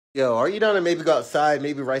Yo, are you down to maybe go outside,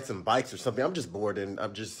 maybe ride some bikes or something? I'm just bored and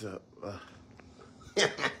I'm just...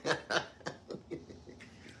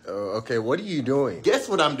 Okay, what are you doing? Guess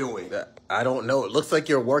what I'm doing? I don't know. It looks like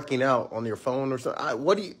you're working out on your phone or something.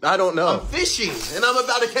 I don't know. I'm fishing, and I'm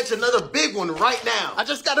about to catch another big one right now. I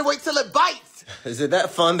just gotta wait till it bites. Is it that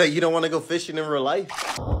fun that you don't want to go fishing in real life?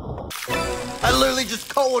 I literally just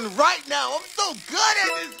caught one right now. I'm so good at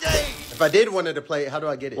this game. If I did want to play it, how do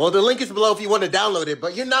I get it? Well, the link is below if you want to download it,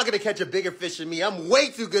 but you're not going to catch a bigger fish than me. I'm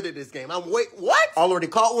way too good at this game. What? Already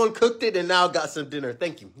caught one, cooked it, and now got some dinner.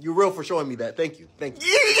 Thank you. You're real for showing me that. Thank you. Thank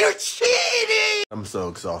you. You're cheating. I'm so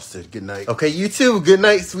exhausted. Good night. Okay, you too. Good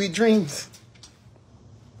night. Sweet dreams.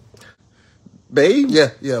 Babe?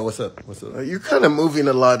 Yeah, what's up? You're kind of moving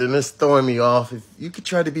a lot and it's throwing me off. If you could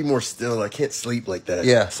try to be more still, I can't sleep like that.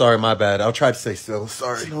 Yeah, sorry, my bad. I'll try to stay still.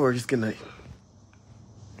 Sorry. No worries, good night.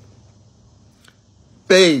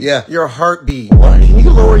 Babe, yeah, your heartbeat. What? Can you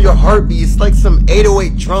lower your heartbeat? It's like some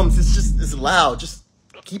 808 drums. It's loud. Just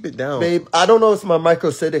keep it down. Babe, I don't know if it's my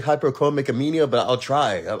microcytic hyperchromic but I'll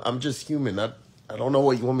try. I'm just human. I don't know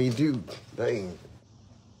what you want me to do. Dang.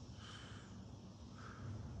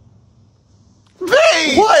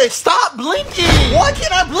 Babe! What? Stop blinking! Why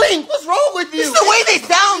can't I blink? What's wrong with you? It's the way they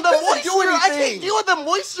sound, the moisture. I can't deal with the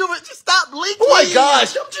moisture, but just stop blinking. Oh my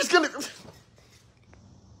gosh, I'm just gonna...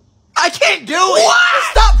 I can't do it! What?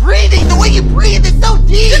 Stop breathing! The way you breathe is so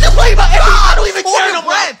deep! You're complaining about everything! I don't even care no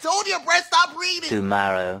breath! Hold your breath, stop breathing!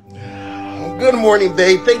 Tomorrow. Good morning,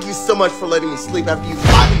 babe. Thank you so much for letting me sleep after you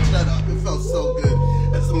finally shut up. It felt so good.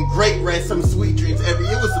 That's some great rest, some sweet dreams. It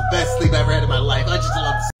was the best sleep I ever had in my life. I just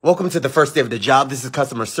love it. Welcome to the first day of the job. This is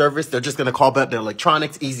customer service. They're just gonna call about their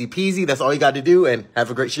electronics, easy peasy. That's all you got to do, and have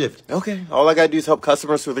a great shift. Okay. All I gotta do is help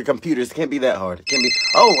customers with their computers. It can't be that hard. It can't be.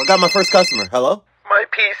 Oh, I got my first customer. Hello? My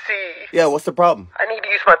PC. Yeah, what's the problem? I need to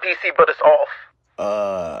use my PC, but it's off.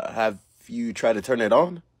 Have you tried to turn it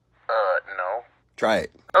on? No. Try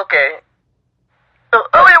it. Okay. Oh,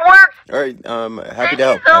 it works! Alright, happy to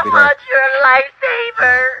help. Thank you so much, you're a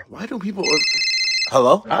lifesaver. Why do people...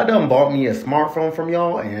 Hello? I done bought me a smartphone from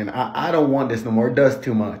y'all, and I don't want this no more. It does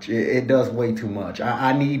too much. It does way too much.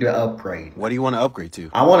 I need to upgrade. What do you want to upgrade to?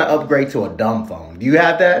 I want to upgrade to a dumb phone. Do you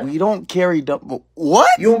have that? We don't carry dumb... What?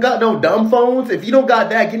 You don't got no dumb phones? If you don't got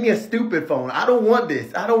that, give me a stupid phone. I don't want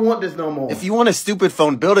this. I don't want this no more. If you want a stupid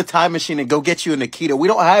phone, build a time machine and go get you a Nikita. We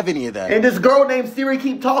don't have any of that. And this girl named Siri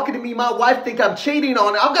keep talking to me. My wife think I'm cheating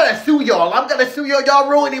on her. I'm gonna sue y'all. Y'all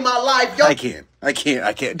ruining my life. I can't.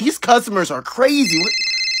 These customers are crazy.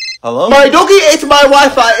 Hello? My doggy ate my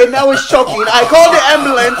Wi-Fi and now it's choking. I called the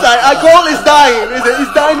ambulance. I called it's dying.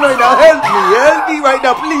 It's dying right now. Help me right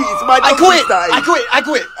now, please. My doggy's dying. I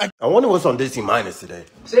quit. I wonder what's on Disney Minus today.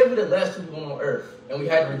 Say if we're the last people on Earth and we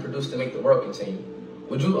had to reproduce to make the world continue,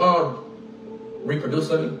 would you reproduce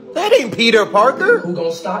with me? That ain't Peter Parker. Who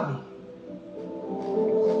gonna stop me?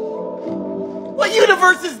 What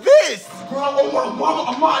universe is this? Bro, oh my mama,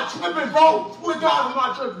 I'm not tripping, bro. Swear to God, I'm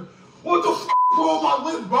not tripping. What the f*** on my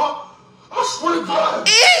lip, bro? I swear to God.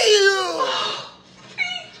 Ew!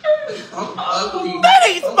 I'm ugly. That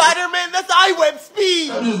ain't Spider-Man, that's iWeb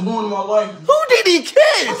Speed. That just ruined my life. Who did he kiss?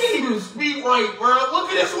 I can't even speak right, bro. Look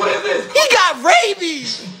at this, what is this? He got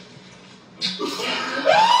rabies.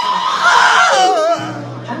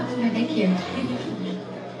 Thank you.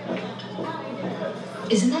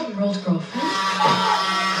 Isn't that your old girlfriend?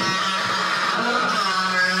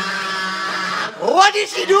 What did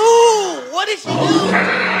she do?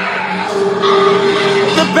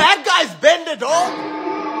 The bad guys bend the dog?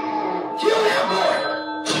 Kill that boy.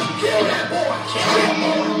 Kill that boy.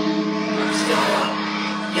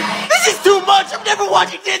 This is too much. I'm never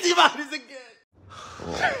watching Disney Minus again.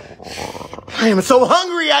 I am so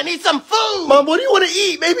hungry. I need some food. Mom, what do you want to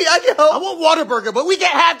eat? Maybe I can help. I want Whataburger, but we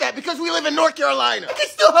can't have that because we live in North Carolina. I can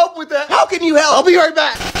still help with that. How can you help? I'll be right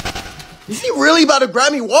back. Is he really about to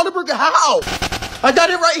grab me Whataburger? How? I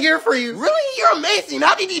got it right here for you. Really? You're amazing.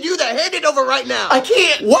 How did you do that? Hand it over right now. I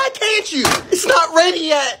can't. Why can't you? It's not ready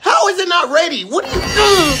yet. How is it not ready? What are you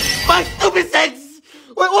doing? My stupid sense.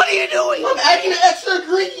 What are you doing? I'm adding an extra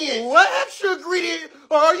ingredient. What extra ingredient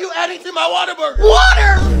are you adding to my Whataburger?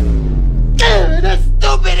 Water! That's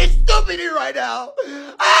stupid. It's stupid here right now.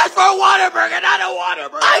 I asked for a Whataburger, not a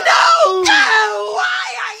Whataburger. I know!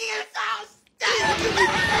 Why are you so stupid?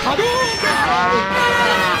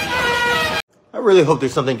 I really hope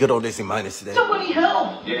there's something good on Disney Minus today. Somebody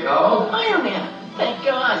help! You called? Iron Man! Thank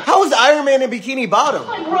God! How is Iron Man in Bikini Bottom?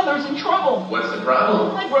 My brother's in trouble! What's the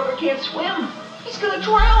problem? My brother can't swim! He's gonna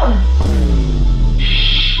drown!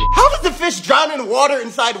 How does the fish drown in water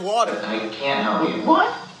inside water? I can't help you.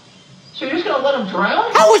 What? So you're just gonna let him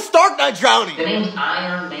drown? How is Stark not drowning? The name's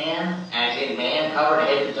Iron Man, as in man covered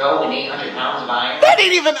head to toe in 800 pounds of iron. That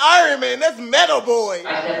ain't even Iron Man, that's Metal Boy.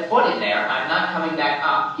 I stepped foot in there, I'm not coming back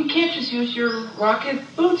up. You can't just use your rocket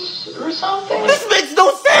boots or something. This makes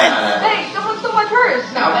no sense. Hey, someone stole my purse.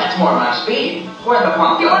 Now that's more my speed. Where the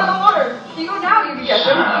pump You go? went in the water. You go now, you can get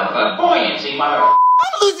them. Buoyancy, mother.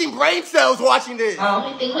 I'm losing brain cells watching this.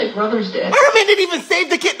 I think my brother's dead. Iron Man didn't even save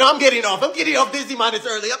the kid. No, I'm getting off. I'm getting off Disney Minus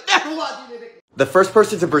early. I'm never watching it again. The first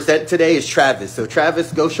person to present today is Travis. So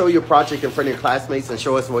Travis, go show your project in front of your classmates and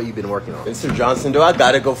show us what you've been working on. Mr. Johnson, do I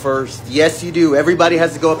gotta go first? Yes, you do. Everybody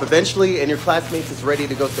has to go up eventually, and your classmates is ready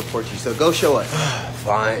to go support you. So go show us.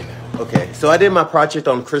 Fine. Okay, so I did my project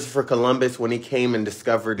on Christopher Columbus when he came and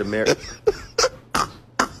discovered America.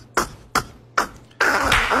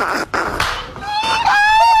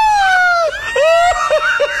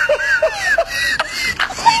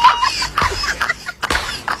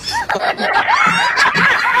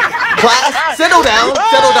 Class, settle down,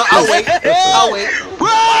 settle down. I'll wait.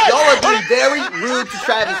 Y'all are being very rude to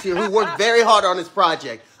Travis here, who worked very hard on his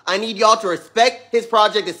project. I need y'all to respect his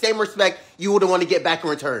project the same respect you would want to get back in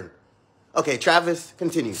return. Okay, Travis,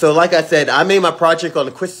 continue. So, like I said, I made my project on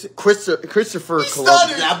the Christopher Columbus.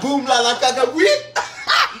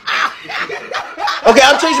 Okay,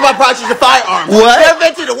 I'm changing my project to firearms. What? They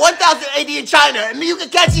invented in 1080 in China, and you can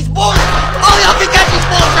catch these bullets. Oh, y'all can catch these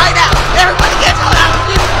bullets right now. Everybody catch them.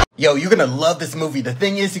 Yo, you're gonna love this movie. The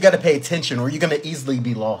thing is, you gotta pay attention, or you're gonna easily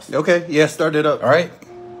be lost. Okay, yeah, start it up. All right.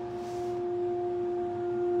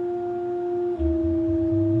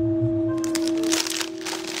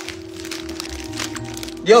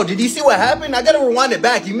 Yo, did you see what happened? I gotta rewind it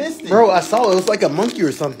back. You missed it. Bro, I saw it. It was like a monkey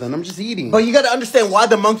or something. I'm just eating. But you gotta understand why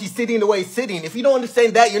the monkey's sitting the way he's sitting. If you don't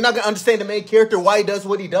understand that, you're not gonna understand the main character, why he does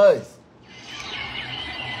what he does.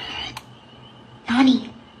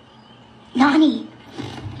 Nani.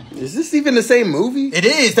 Is this even the same movie? It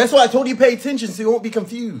is. That's why I told you pay attention so you won't be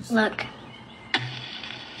confused. Look.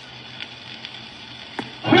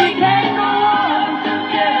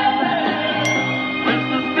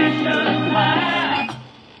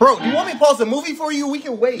 Bro, do you want me to pause the movie for you? We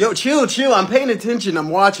can wait. Yo, chill. I'm paying attention. I'm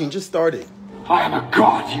watching. Just start it. I am a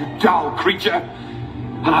god, you dull creature,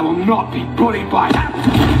 and I will not be bullied by that.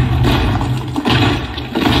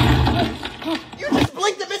 You just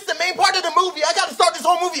blinked and missed the main part of the movie. I gotta start this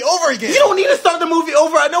whole movie over again. You don't need to start the movie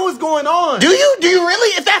over. I know what's going on. Do you? Do you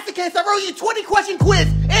really? If that's the case, I wrote you a 20-question quiz.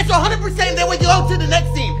 Answer 100%, then we go to the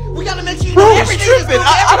next scene. We gotta make sure you know everything.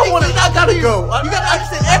 I don't want to. I gotta go. You gotta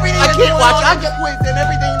understand everything. I can't watch. I get quiz and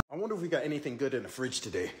everything. I wonder if we got anything good in the fridge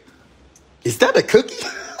today. Is that a cookie?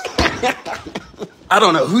 I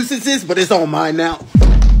don't know whose this is, but it's on mine now.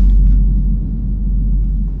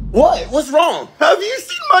 What? What's wrong? Have you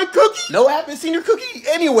seen my cookie? No, I haven't seen your cookie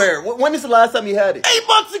anywhere. When is the last time you had it? 8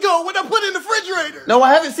 months ago when I put it in the refrigerator. No,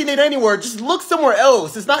 I haven't seen it anywhere. Just look somewhere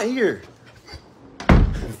else. It's not here.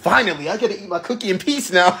 Finally, I gotta eat my cookie in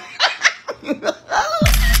peace now.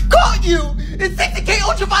 Caught you! It's 60K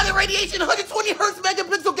ultraviolet radiation, 120 hertz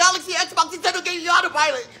megapixel Galaxy Xbox Nintendo game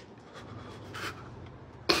autopilot.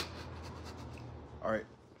 Alright.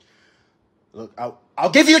 Look, I'll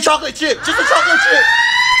give you a chocolate chip. Just a chocolate chip.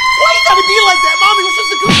 Why you gotta be like that? Mommy was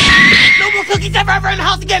just a cookie. No more cookies ever in the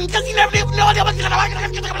house again, because you never even know what's gonna.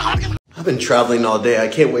 I've been traveling all day. I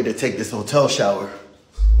can't wait to take this hotel shower.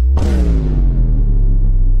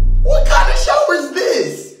 What kind of shower is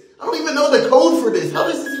this? I don't even know the code for this. How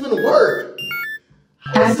does this even work?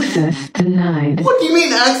 Access denied. What do you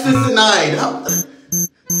mean access denied?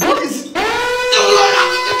 What is...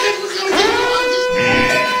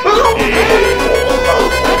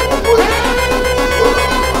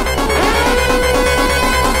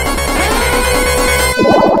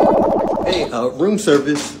 Hey, room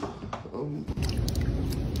service.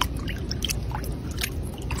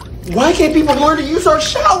 Why can't people learn to use our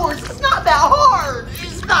showers? It's not that hard.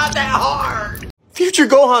 It's not that hard. Future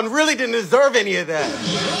Gohan really didn't deserve any of that.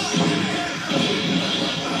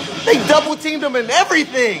 They double teamed him and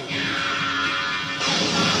everything.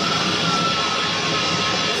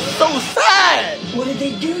 So sad. What did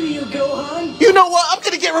they do to you, Gohan? You know what? I'm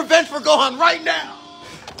gonna get revenge for Gohan right now.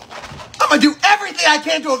 I'm gonna do everything I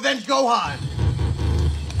can to avenge Gohan.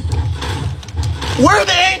 Where are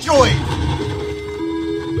the androids?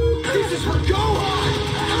 This is for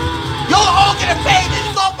Gohan! Y'all all gonna pay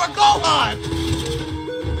this all for Gohan!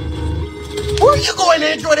 Where are you going,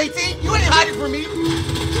 Android 18? You ain't hiding from me.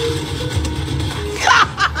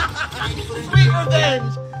 Sweet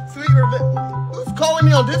revenge! Sweet revenge. Who's calling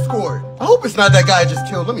me on Discord? I hope it's not that guy I just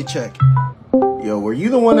killed. Let me check. Yo, were you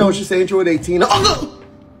the one that was just Android 18? Oh, no!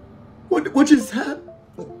 What just happened?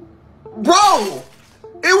 Bro,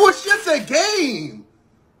 it was just a game.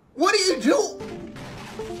 What do you do?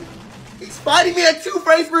 He's fighting me at 2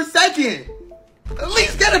 frames per second. At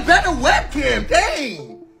least get a better webcam,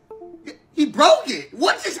 dang. He broke it.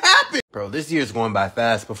 What just happened? Bro, this year's going by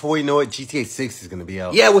fast. Before you know it, GTA 6 is going to be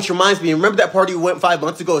out. Yeah, which reminds me, remember that party we went 5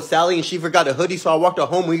 months ago with Sally and she forgot a hoodie, so I walked her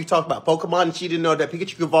home when you talked about Pokemon and she didn't know that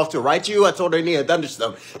Pikachu could evolve to a Raichu. I told her I needed a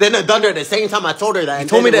Thunderstone. Then a Thunder at the same time I told her that. You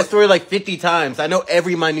told me that story like 50 times. I know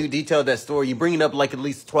every minute detail of that story. You bring it up like at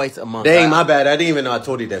least twice a month. Dang, my bad. I didn't even know I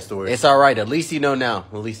told you that story. It's alright. At least you know now.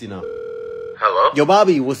 At least you know. Hello? Yo,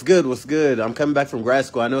 Bobby, what's good? What's good? I'm coming back from grad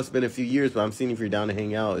school. I know it's been a few years, but I'm seeing if you're down to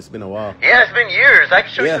hang out. It's been a while. Yeah, it's been years. I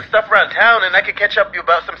can show you some stuff around town, and I can catch up with you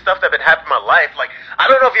about some stuff that been happening in my life. Like, I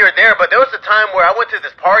don't know if you were there, but there was a time where I went to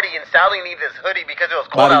this party, and Sally needed this hoodie because it was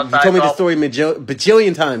cold Bobby, outside. you told me this story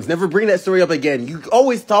bajillion times. Never bring that story up again. You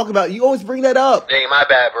always talk about it. You always bring that up. Dang, my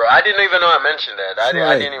bad, bro. I didn't even know I mentioned that. I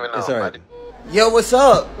didn't even know. It's all right. Yo, what's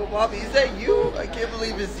up? Yo, Bobby, is that you? I can't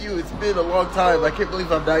believe it's you. It's been a long time. I can't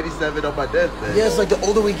believe I'm 97 on my deathbed. Yeah, it's like the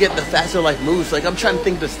older we get, the faster life moves. Like, I'm trying to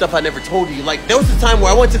think of the stuff I never told you. Like, there was a time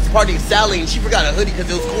where I went to this party with Sally and she forgot a hoodie because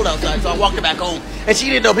it was cold outside, so I walked her back home. And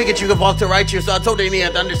she didn't know Pikachu could walk to Raichu, so I told her he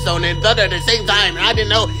needed a Thunderstone and Thunder at the same time, and I didn't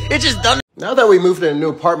know. It just done. Now that we moved to a new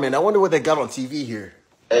apartment, I wonder what they got on TV here.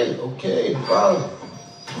 Hey, okay, bro.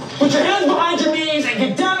 Put your hands behind your knees and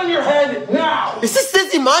get down on your head now! Is this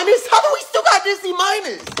Disney Minus? How do we still got Disney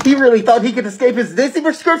Minus? He really thought he could escape his Disney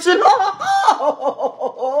prescription? I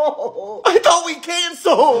thought we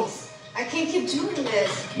canceled! I can't keep doing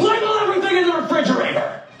this. Label everything in the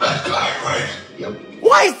refrigerator! That guy, right? Yep.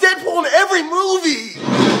 Why is Deadpool in every movie?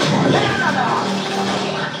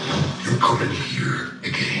 You're coming here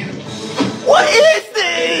again. What is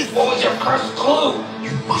this? What was your first clue?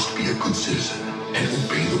 You must be a good citizen and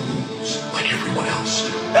obey the rules like everyone else.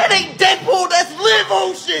 That ain't Deadpool, that's Live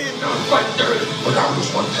Ocean! But I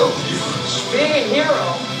just want to tell the difference. Being a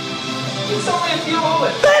hero, it's only a few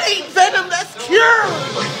moments. That ain't Venom, that's Cure!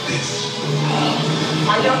 Like this.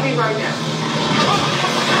 I don't mean right now.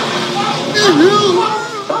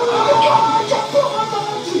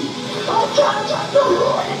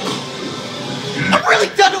 I'm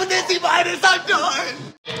really done with Disney Minus, I'm done!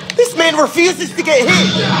 This man refuses to get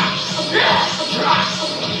hit!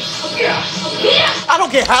 I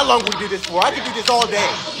don't care how long we do this for, I can do this all day.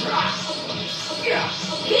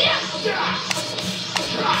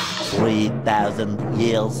 3,000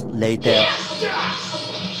 years later.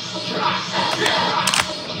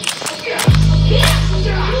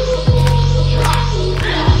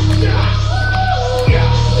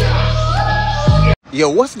 Yo,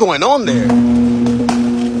 what's going on there?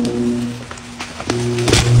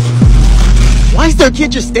 Why is their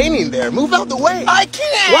kid just standing there? Move out the way. I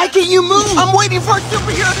can't. Why can't you move? I'm waiting for a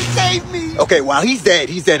superhero to save me. Okay, well, he's dead.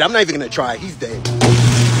 He's dead. I'm not even gonna try. He's dead.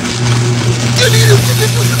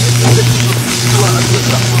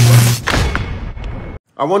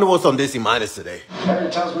 I wonder what's on Disney Minus today. Harry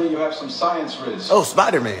tells me you have some science riz. Oh,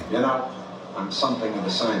 Spider-Man. You know, I'm something of a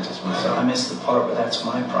scientist myself. I missed the part, but that's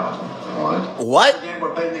my problem. What? What? Again,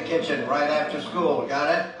 we're playing the kitchen right after school. Got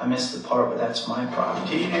it? I missed the part, but that's my problem.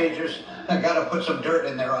 Teenagers, I gotta put some dirt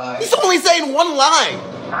in their eyes. He's only saying one line.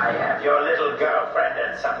 I have your little girlfriend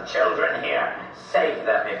and some children here. Save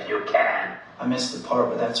them if you can. I missed the part,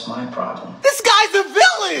 but that's my problem. This guy's a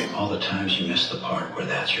villain. All the times you missed the part where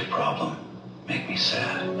that's your problem make me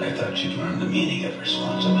sad. I thought you'd learn the meaning of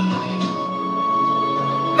responsibility.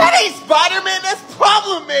 That ain't Spider-Man, that's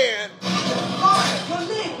Problem Man. You're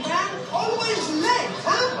late, man. Always late,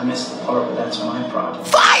 huh? I missed the part, but that's my problem.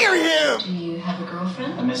 Fire him! Do you have a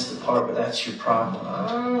girlfriend? I missed the part, but that's your problem.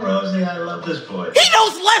 Oh, Rosie, I love this boy. He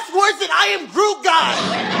knows less words than I am Groot guy.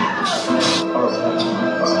 I missed the part, but that's my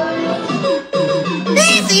problem.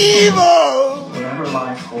 He's evil. Whatever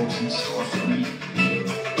life holds in store for me,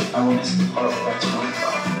 I will miss the part, but that's my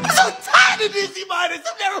problem. I'm so tired of Disney Minus.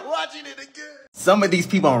 I'm never watching it again. Some of these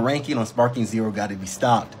people on ranking on Sparking Zero got to be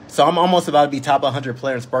stopped. So I'm almost about to be top 100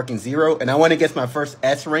 player in Sparking Zero, and I went against my first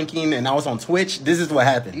S ranking, and I was on Twitch. This is what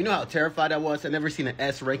happened. You know how terrified I was? I never seen an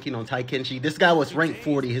S ranking on Taikenshi. This guy was ranked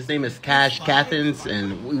 40. His name is Cash Cathins,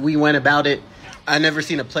 and we went about it. I never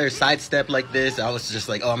seen a player sidestep like this. I was just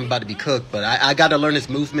like, oh, I'm about to be cooked. But I got to learn his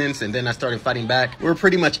movements, and then I started fighting back. We were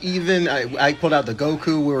pretty much even. I pulled out the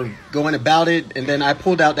Goku. We were going about it, and then I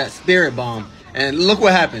pulled out that Spirit Bomb. And look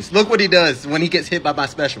what happens. Look what he does when he gets hit by my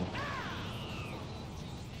special.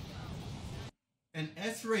 And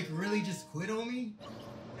S-Rake really just quit on me?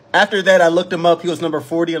 After that, I looked him up. He was number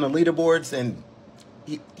 40 on the leaderboards, and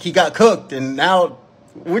he got cooked. And now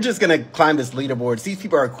we're just going to climb this leaderboard. These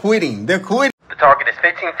people are quitting. They're quitting. The target is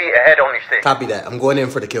 15 feet ahead on your 6. Copy that. I'm going in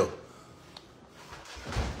for the kill.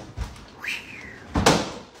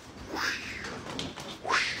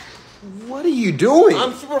 What are you doing?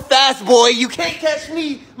 I'm super fast, boy. You can't catch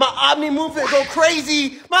me. My Omni movement go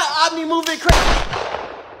crazy. My Omni movement crazy.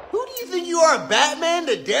 Who do you think you are, Batman,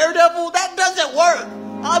 the Daredevil? That doesn't work.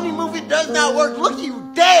 Omni movement does not work. Look, you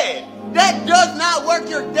dead. That does not work.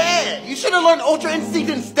 You're dead. You should have learned Ultra Instinct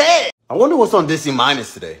instead. I wonder what's on DC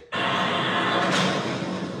Minus today.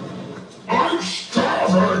 I'm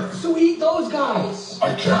starving. So eat those guys.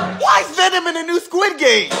 I can't. Why is Venom in a new Squid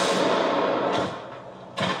Game?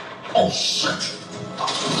 Oh, shit.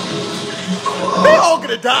 They all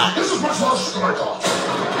gonna die. This is my first striker.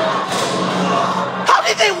 How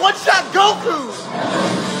did they one-shot Goku?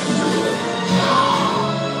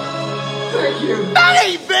 Thank you. That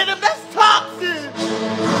ain't Venom, that's Toxin!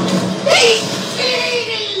 He's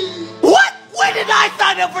cheating! What? When did I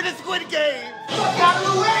sign up for the Squid Game? Fuck out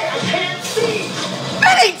of the way, I can't see.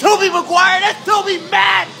 That ain't Tobey Maguire, that's Tobey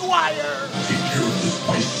Maguire!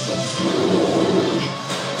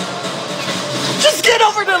 Just get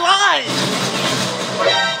over the line!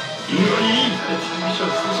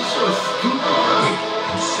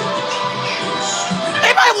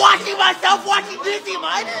 Am I watching myself watching Disney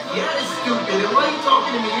Minus? Yeah, it's stupid. And why are you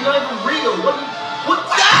talking to me? You're not even real. What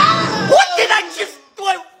did I just...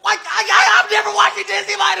 I'm never watching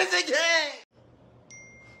Disney Minus again!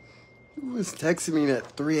 Who was texting me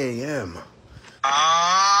at 3 a.m.?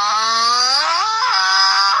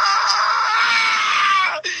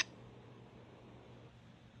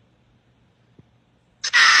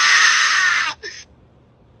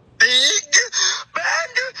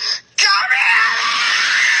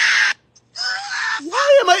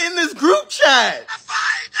 Why am I in this group chat?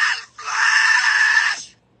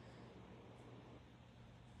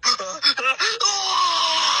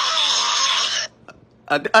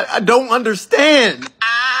 I don't understand.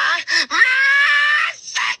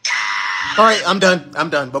 All right, I'm done.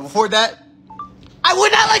 But before that, I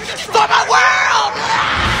would not like to destroy my world.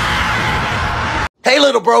 Hey,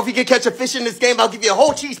 little bro, if you can catch a fish in this game, I'll give you a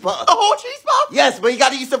whole cheese puff. A whole cheese puff? Yes, but you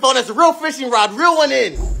gotta use the phone as a real fishing rod, reel one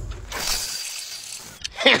in.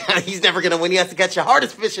 He's never gonna win. He has to catch the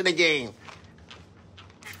hardest fish in the game.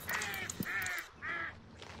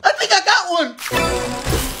 I think I got one.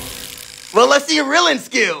 Well, let's see your reeling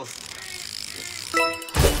skills.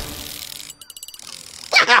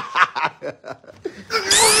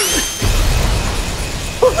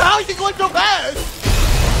 How is he going so fast?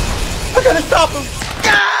 I gotta stop him.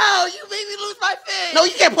 No, you made me lose my fish. No,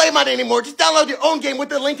 you can't play mine anymore. Just download your own game with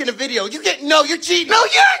the link in the video. No, you're cheating. No,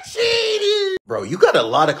 you're cheating. Bro, you got a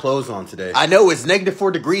lot of clothes on today. I know, it's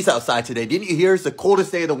 -4 degrees outside today. Didn't you hear? It's the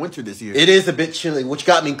coldest day of the winter this year. It is a bit chilly, which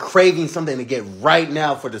got me craving something to get right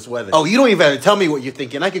now for this weather. Oh, you don't even have to tell me what you're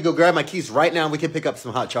thinking. I could go grab my keys right now and we can pick up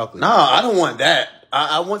some hot chocolate. Nah, I don't want that.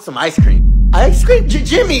 I want some ice cream. Ice cream?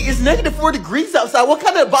 Jimmy, it's -4 degrees outside. What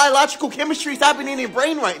kind of biological chemistry is happening in your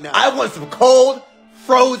brain right now? I want some cold,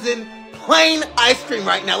 frozen, plain ice cream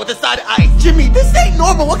right now with a side of ice. Jimmy, this ain't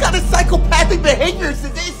normal. What kind of psychopathic behavior is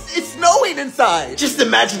this? It's snowing inside. Just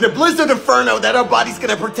imagine the blizzard inferno that our body's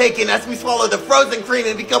gonna partake in as we swallow the frozen cream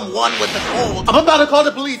and become one with the cold. I'm about to call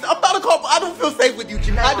the police. I don't feel safe with you,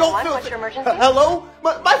 Jimmy. I don't feel safe. Hello?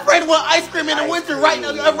 My friend wants ice cream in the winter right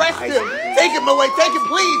now. Arrest him. Take him away. Take him,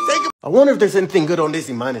 please. Take him. I wonder if there's anything good on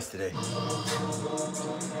Disney Minus today.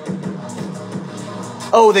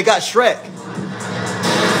 Oh, they got Shrek.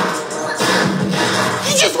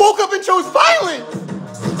 He just woke up and chose violence.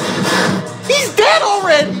 He's dead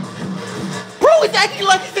already. Bro, it's acting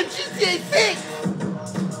like he's in GTA 6.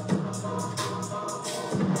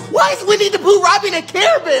 Why is Winnie the Pooh robbing a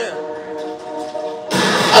Care Bear?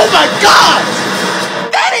 Oh my God!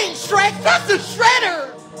 That ain't Shrek, that's a Shredder!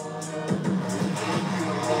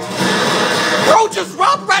 Bro just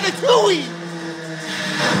robbed Ratatouille!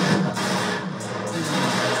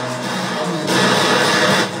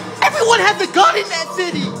 Everyone has a gun in that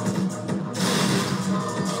city!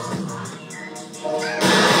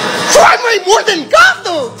 Crime rate more than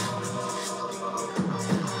Gotham!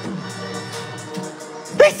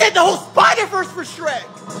 They said the whole Spider-Verse for Shrek!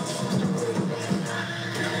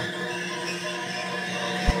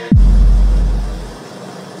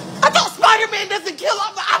 I thought Spider-Man doesn't kill.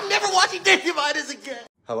 I'm never watching Disney Minus again.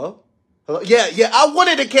 Hello? Hello? Yeah, I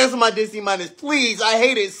wanted to cancel my Disney Minus. Please, I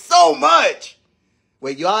hate it so much.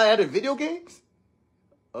 Wait, y'all added video games?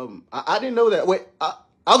 I didn't know that. Wait,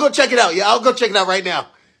 I'll go check it out. Yeah, I'll go check it out right now.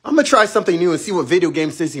 I'm gonna try something new and see what video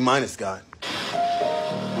games Disney Minus got.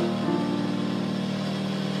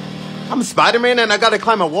 I'm Spider-Man and I gotta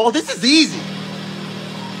climb a wall? This is easy.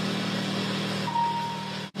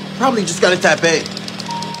 Probably just gotta tap A.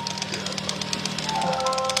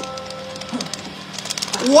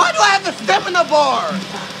 Why do I have the stamina bar?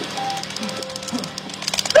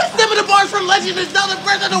 Some of the bars from Legend of Zelda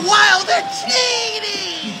Breath of the Wild, they're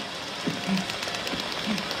cheating!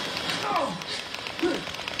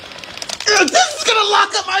 This is gonna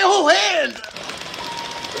lock up my whole hand!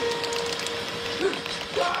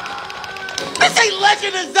 This ain't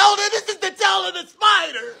Legend of Zelda, this is the Tale of the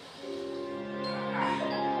Spider!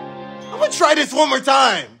 I'm gonna try this one more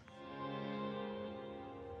time.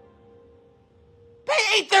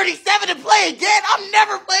 Pay $8.37 to play again? I'm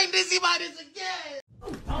never playing Dizzy Midas again!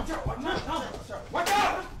 Watch out! Watch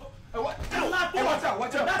out!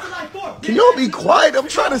 Can y'all be quiet? I'm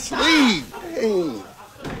trying to sleep. Dang.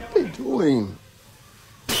 What are you doing?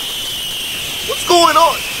 What's going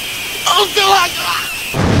on? Oh, God!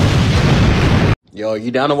 Yo,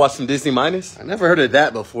 you down to watch some Disney Minus? I never heard of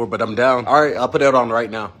that before, but I'm down. All right, I'll put it on right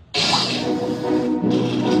now.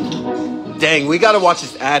 Dang, we gotta watch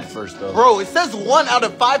this ad first, though. Bro, it says 1 out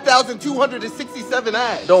of 5,267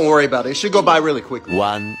 ads. Don't worry about it. It should go by really quickly.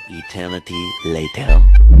 One eternity later.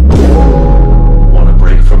 Want a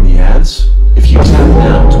break from the ads? If you tap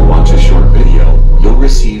now to watch a short video, you'll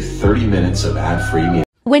receive 30 minutes of ad-free music.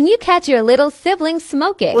 When you catch your little sibling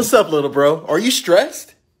smoking. What's up, little bro? Are you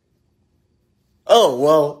stressed? Oh,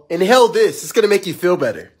 well, inhale this. It's gonna make you feel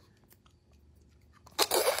better.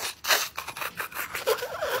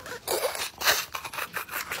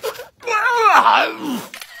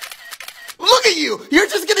 Look at you! You're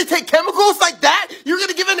just gonna take chemicals like that? You're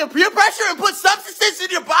gonna give in to peer pressure and put substances in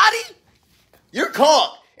your body? You're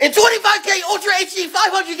caught. In 25K Ultra HD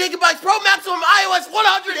 500 gigabytes Pro Maximum iOS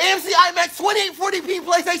 100 AMC IMAX 2840p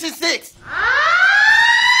PlayStation 6.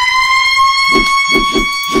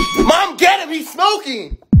 Mom, get him! He's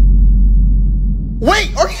smoking!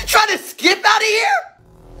 Wait, are you trying to skip out of here?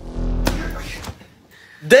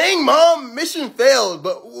 Dang, Mom, mission failed,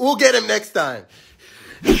 but we'll get him next time.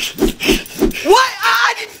 What?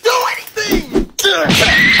 I didn't do anything!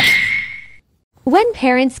 When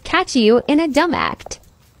parents catch you in a dumb act.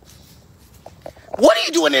 What are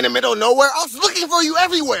you doing in the middle of nowhere? I was looking for you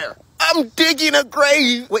everywhere. I'm digging a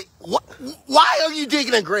grave. Wait, what? Why are you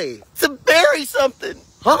digging a grave? To bury something.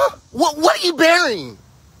 Huh? What are you burying?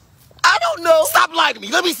 I don't know. Stop lying to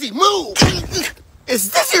me. Let me see. Move.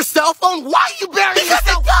 Is this your cell phone? Why are you burying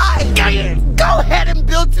yourself? Go ahead and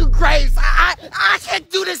build 2 graves. I can't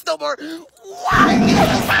do this no more. Why?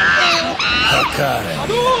 Okay.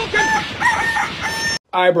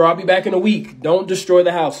 All right, bro. I'll be back in a week. Don't destroy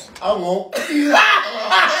the house. I won't.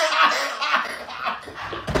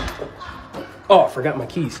 Oh, I forgot my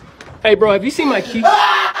keys. Hey, bro, have you seen my keys?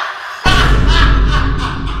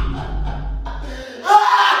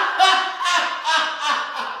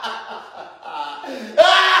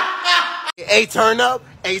 Hey, turn up.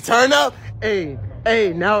 Hey, turn up. Hey,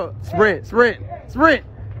 now sprint.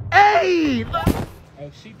 Hey!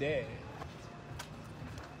 Oh, she dead.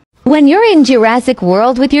 When you're in Jurassic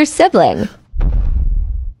World with your sibling.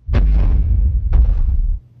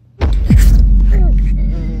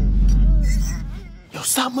 Yo,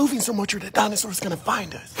 stop moving so much or the dinosaur's gonna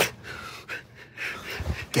find us.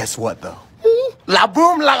 Guess what, though? La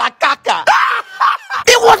boom, la caca.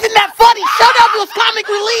 It wasn't that funny. Shut up, it was comic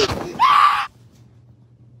relief.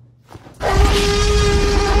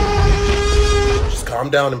 Just calm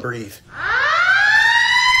down and breathe.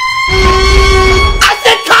 I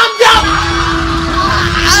said calm down!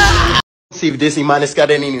 See if Disney Minus got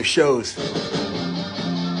any new shows.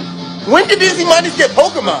 When did Disney Minus get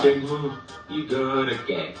Pokemon?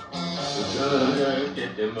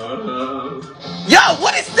 Yo,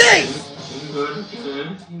 what is this?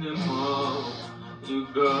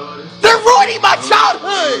 They're ruining my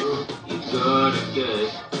childhood!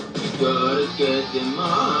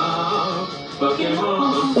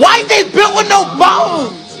 Why they built with no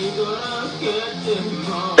bones?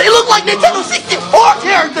 They look like Nintendo 64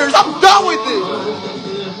 characters! I'm done with it!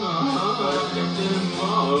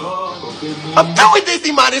 I'm done with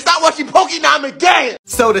Disney Minus, not watching Pokemon again!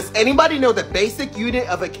 So does anybody know the basic unit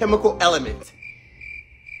of a chemical element?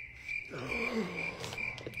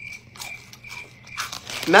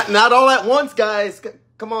 Not all at once, guys.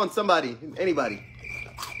 Come on, somebody. Anybody.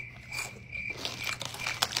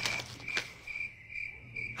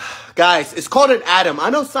 Guys, it's called an atom. I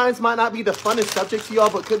know science might not be the funnest subject to y'all,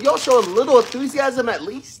 but could y'all show a little enthusiasm at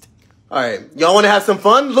least? Alright, y'all want to have some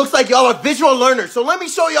fun? Looks like y'all are visual learners, so let me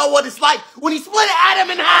show y'all what it's like when you split an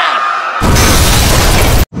atom in half!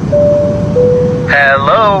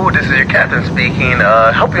 Hello, this is your captain speaking.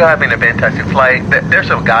 Hope you're having a fantastic flight.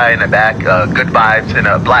 There's a guy in the back, good vibes in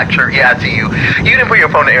a black shirt. Yeah, I see you. You didn't put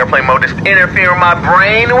your phone in airplane mode. It's interfering with my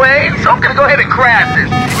brain waves. So I'm gonna go ahead and crash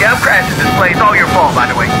this. Yeah, I'm crashing this plane. It's all your fault,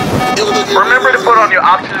 by the way. Remember to put on your an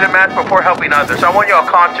oxygen mask before helping others. So I want y'all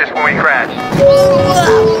conscious when we crash.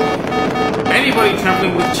 Anybody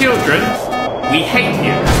traveling with children, we hate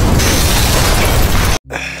you.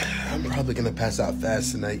 I'm probably gonna pass out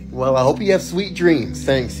fast tonight. Well, I hope you have sweet dreams.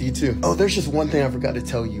 Thanks, you too. Oh, there's just one thing I forgot to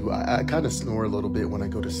tell you. I kind of snore a little bit when I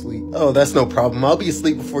go to sleep. Oh, that's no problem. I'll be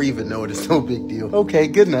asleep before you even know it. It's no big deal. Okay,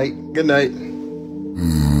 good night. Good night.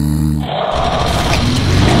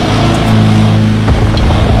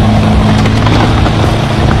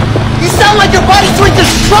 You sound like your body's doing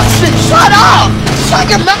destruction! Shut up! Shut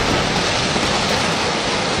your mouth!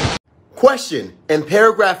 Question. In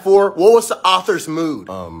paragraph 4, what was the author's mood?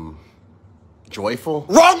 Joyful?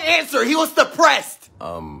 Wrong answer! He was depressed!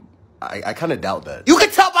 I kind of doubt that. You can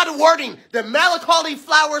tell by the wording. The melancholy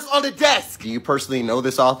flowers on the desk. Do you personally know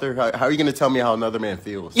this author? How are you gonna tell me how another man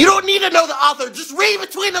feels? You don't need to know the author. Just read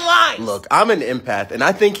between the lines. Look, I'm an empath, and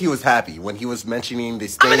I think he was happy when he was mentioning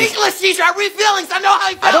these things. I'm an English teacher. I read feelings. I know how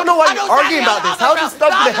he feels. I don't know why you're arguing about this. How is this stuff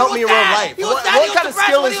gonna help me in real life? What kind of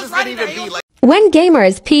skill is this gonna even be? Like, When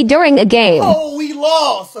gamers pee during a game. oh, we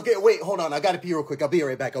lost. Okay, wait, hold on. I gotta pee real quick. I'll be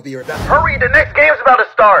right back. Hurry, the next game's about to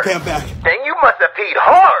start. Okay, I'm back. Dang, you must have peed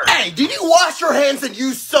hard. Hey, did you wash your hands and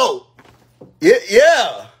use soap?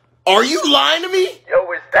 Yeah. Are you lying to me?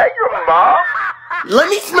 Yo, is that your mom? Let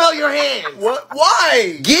me smell your hands. What?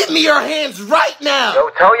 Why? Give me your hands right now.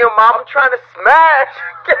 Yo, tell your mom I'm trying to smash.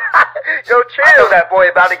 Yo, chill, that boy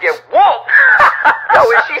about to get whooped.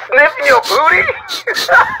 Yo, is she sniffing your booty?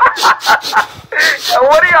 Yo,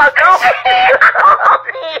 what are y'all doing?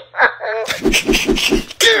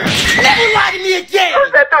 Never lie to me again.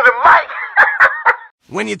 Who's that through the mic?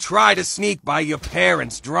 When you try to sneak by your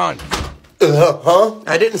parents drunk. Huh?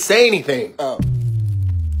 I didn't say anything.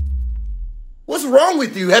 What's wrong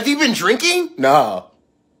with you? Have you been drinking? Nah.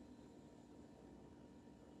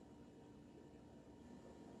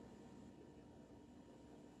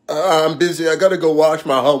 I'm busy. I gotta go wash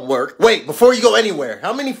my homework. Wait, before you go anywhere,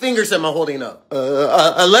 how many fingers am I holding up?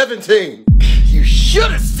 11. You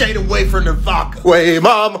should have stayed away from the vodka. Wait,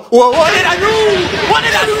 Mom. What did I do? What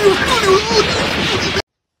did I do?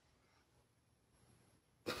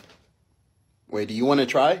 Wait, do you want to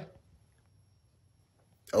try?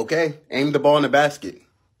 Okay, aim the ball in the basket.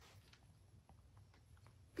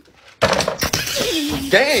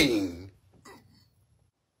 Dang!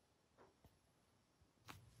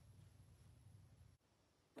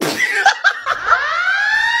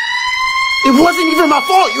 It wasn't even my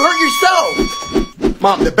fault. You hurt yourself.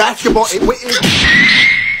 Mom, the basketball...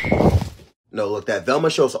 No, look, that Velma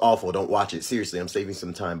show's awful. Don't watch it. Seriously, I'm saving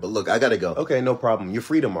some time. But look, I gotta go. Okay, no problem. You're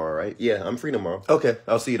free tomorrow, right? Yeah, I'm free tomorrow. Okay,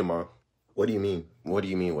 I'll see you tomorrow. What do you mean? What do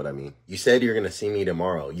you mean what I mean? You said you're gonna see me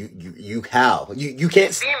tomorrow. You how? You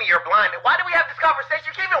can't see me, you're blind. Why do we have this conversation?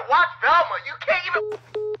 You can't even watch Velma. You can't even...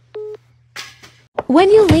 When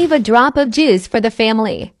you leave a drop of juice for the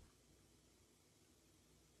family.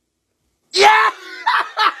 Yeah!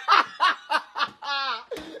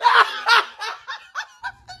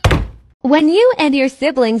 When you and your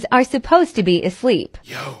siblings are supposed to be asleep.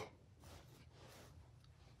 Yo.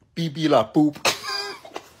 Pee la poop.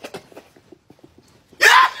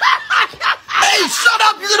 Hey, shut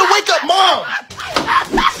up! You're gonna wake up Mom!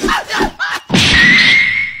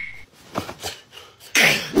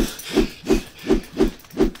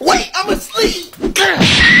 Wait, I'm asleep!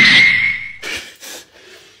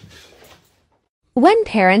 When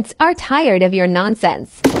parents are tired of your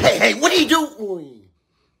nonsense. Hey, what are you doing?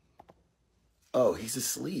 Oh, he's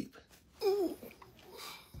asleep.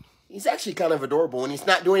 He's actually kind of adorable when he's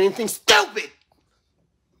not doing anything stupid.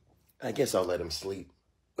 I guess I'll let him sleep.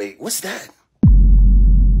 Wait, what's that?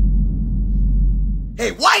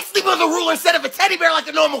 Hey, why sleep on the ruler instead of a teddy bear like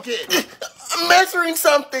a normal kid? I'm measuring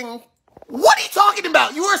something. What are you talking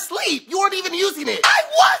about? You were asleep. You weren't even using it. I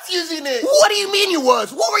was using it. What do you mean you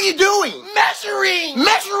was? What were you doing? Measuring.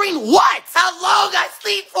 Measuring what? How long I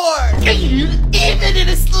sleep for? Even in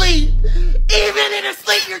a sleep. Even in a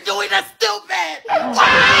sleep, you're doing that stupid.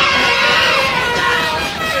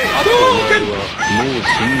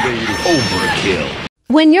 Overkill.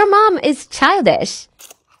 When your mom is childish.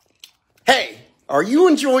 Hey, are you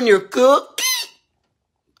enjoying your cookie?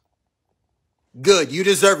 Good, you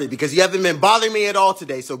deserve it because you haven't been bothering me at all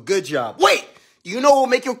today, so good job. Wait, you know what will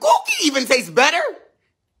make your cookie even taste better?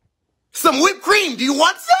 Some whipped cream. Do you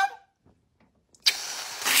want some?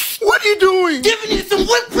 What are you doing? Giving you some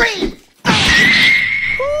whipped cream.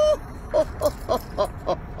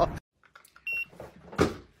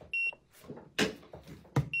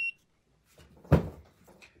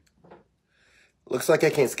 Looks like I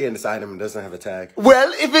can't scan this item. It doesn't have a tag.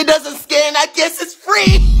 Well, if it doesn't scan, I guess it's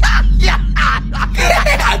free.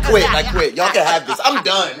 I quit. Y'all can have this. I'm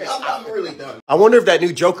done. I'm really done. I wonder if that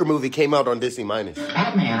new Joker movie came out on Disney Minus.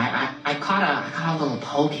 Batman, I caught a little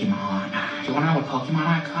Pokemon. Do you want to know what Pokemon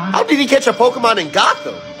I caught? How did he catch a Pokemon in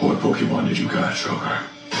Gotham? What Pokemon did you catch, Joker? I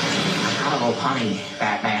caught a little punny,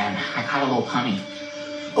 Batman. I caught a little punny.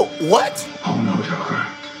 Oh, what? Oh no, Joker.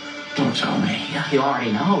 Don't tell me. You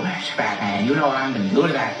already know it, Batman. You know what I'm gonna do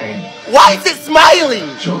to that thing. Why is it smiling?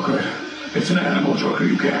 Joker, it's an animal, Joker.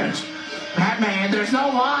 You can't. Batman, there's no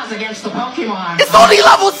laws against the Pokemon. It's only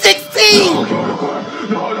level 16! No, Joker.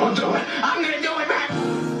 No, don't do it. I'm gonna do it, Batman.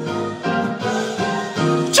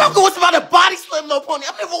 Joker was about to body slam Low Pony.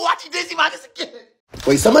 I'm never watching Disney Minus again.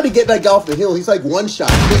 Wait, somebody get that guy off the hill. He's like one shot.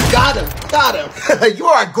 Got him. You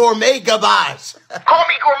are a gourmet garbage. Call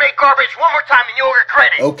me gourmet garbage one more time and you'll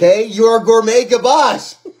regret it. Okay, you're a gourmet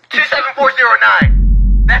garbage.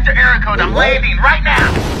 27409. That's your error code. I'm landing right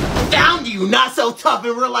now. Down you, not so tough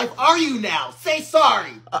in real life, are you now? Say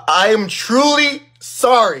sorry. I am truly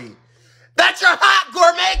sorry. That's your hot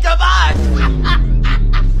gourmet garbage.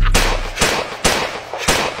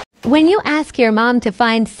 When you ask your mom to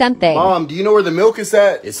find something... Mom, do you know where the milk is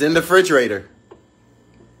at? It's in the refrigerator.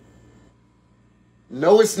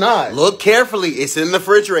 No, it's not. Look carefully. It's in the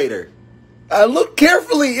refrigerator. Look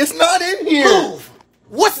carefully. It's not in here. Move.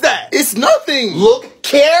 What's that? It's nothing. Look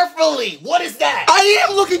carefully. What is that? I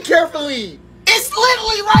am looking carefully. It's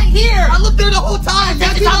literally right here. I looked there the whole time.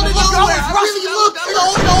 That's how it goes. I really looked the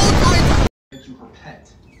whole time. You her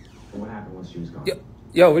pet. What happened once she was gone?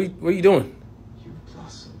 Yo, what are you doing?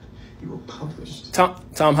 You were published.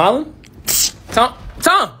 Tom Holland? Tom!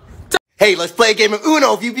 Hey, let's play a game of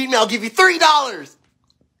Uno. If you beat me, I'll give you $3.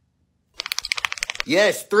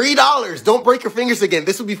 Yes, $3. Don't break your fingers again.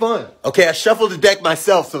 This will be fun. Okay, I shuffled the deck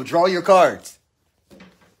myself, so draw your cards.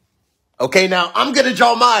 Okay, now I'm gonna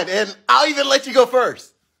draw mine, and I'll even let you go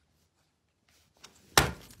first.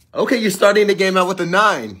 Okay, you're starting the game out with a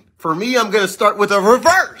 9. For me, I'm gonna start with a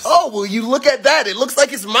reverse. Oh, will you look at that? It looks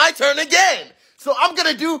like it's my turn again. So I'm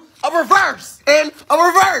gonna do a reverse, and a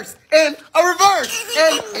reverse, and a reverse,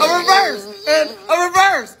 and a reverse, and a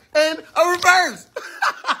reverse, and a reverse.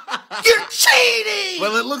 You're cheating!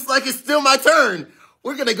 Well, it looks like it's still my turn.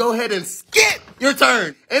 We're gonna go ahead and skip your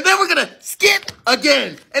turn. And then we're gonna skip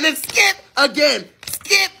again, and then skip again,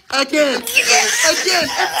 skip again, skip again,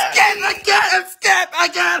 and skip again, and skip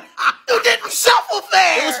again. You didn't shuffle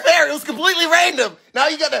fair. It was fair. It was completely random. Now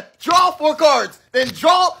you gotta draw 4 cards, then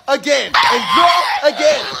draw again, and draw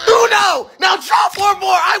again. Uno! Now draw 4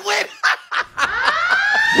 more. I win.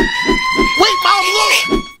 Wait, Mom, look.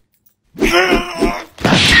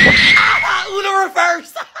 Uno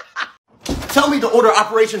reverse. Tell me the order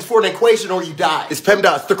operations for an equation or you die. It's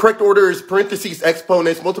PEMDAS. The correct order is parentheses,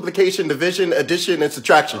 exponents, multiplication, division, addition, and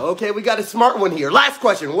subtraction. Okay, we got a smart one here. Last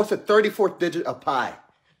question. What's the 34th digit of pi?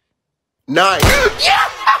 9. Yeah!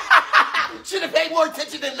 Should have paid more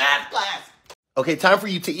attention in math class. Okay, time for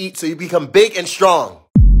you to eat so you become big and strong.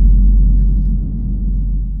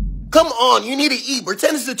 Come on, you need to eat.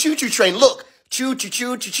 Pretend it's a choo-choo train. Look.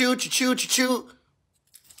 Choo-choo-choo-choo-choo-choo-choo-choo.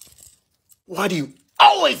 Why do you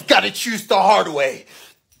always gotta choose the hard way?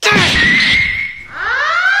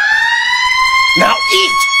 Now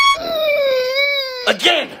eat!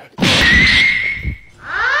 Again!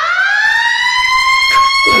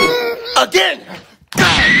 Again!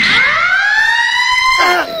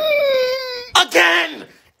 Again!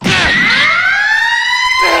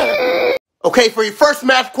 Okay, for your first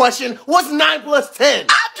math question, what's 9 plus 10?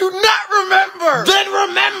 I do not remember! Then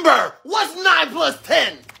remember! What's 9 plus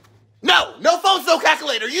 10? No phones, no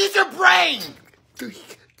calculator. Use your brain.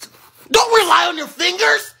 Don't rely on your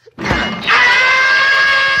fingers. See,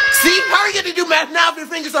 how are you going to do math now if your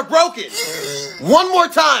fingers are broken? One more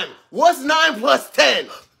time. What's 9 plus 10?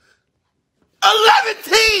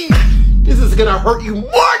 11. This is going to hurt you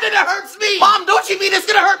more than it hurts me. Mom, don't you mean it's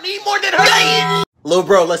going to hurt me more than it hurts you? Little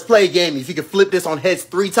bro, let's play a game. If you can flip this on heads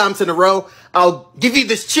 3 times in a row, I'll give you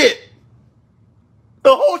this chip.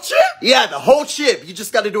 The whole chip? Yeah, the whole chip. You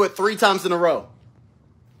just got to do it 3 times in a row.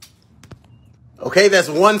 Okay, that's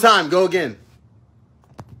 1 time. Go again.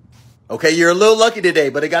 Okay, you're a little lucky today,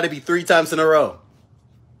 but it got to be 3 times in a row.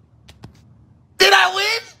 Did I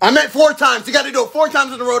win? I meant 4 times. You got to do it 4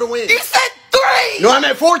 times in a row to win. You said 3! No, I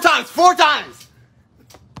meant 4 times. 4 times.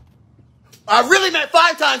 I really meant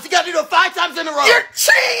 5 times. You got to do it 5 times in a row. You're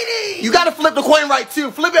cheating! You got to flip the coin right, too.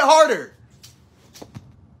 Flip it harder.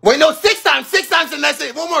 Wait, no, 6 times. 6 times, and that's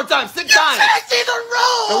it. 1 more time. 6 times. You're changing the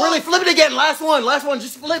rules! No, really, flip it again. Last one.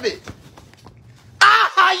 Just flip it.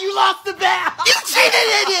 Ah, you lost the bet. You cheated,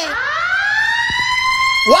 idiot.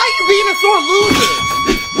 Why are you being a sore loser?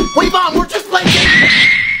 Wait, Mom, we're just playing games.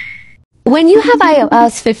 When you have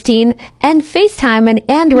iOS 15 and FaceTime an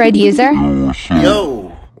Android user...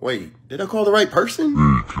 Yo, wait, did I call the right person?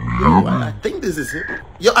 Yo, I think this is him.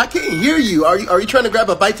 Yo, I can't hear you. Are you trying to grab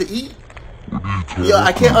a bite to eat? Yo,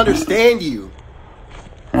 I can't understand you.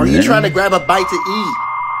 Are you trying to grab a bite to eat?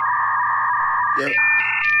 Yo,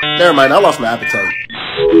 never mind, I lost my appetite.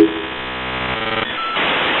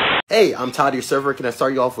 Hey, I'm Todd, your server. Can I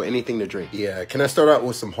start you off with anything to drink? Yeah, can I start out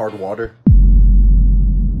with some hard water?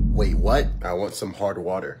 Wait, what? I want some hard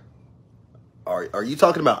water. Are you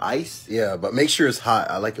talking about ice? Yeah, but make sure it's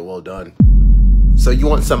hot. I like it well done. So you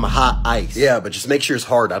want some hot ice? Yeah, but just make sure it's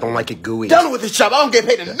hard. I don't like it gooey. Done with this job. I don't get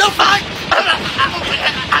paid enough.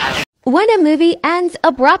 When a movie ends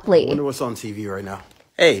abruptly. I wonder what's on TV right now.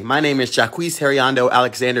 Hey, my name is Jacquees Harriondo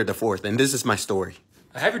Alexander IV, and this is my story.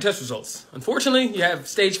 I have your test results. Unfortunately, you have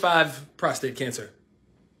stage 5 prostate cancer.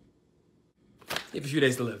 You have a few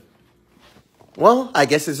days to live. Well, I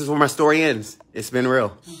guess this is where my story ends. It's been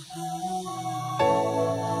real.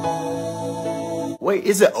 Wait,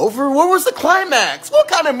 is it over? Where was the climax? What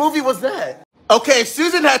kind of movie was that? Okay,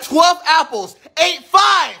 Susan had 12 apples, ate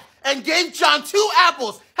 5, and gave John 2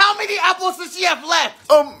 apples. How many apples does she have left?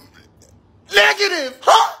 Negative.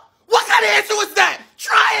 Huh? What kind of answer was that?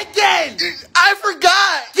 Try again. I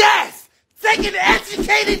forgot. Guess. Take an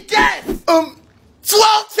educated guess.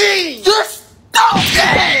 12. You're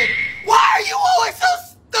stupid. Why are you always so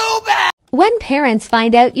stupid? When parents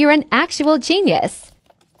find out you're an actual genius.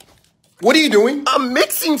 What are you doing? I'm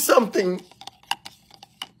mixing something.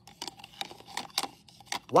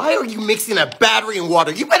 Why are you mixing a battery and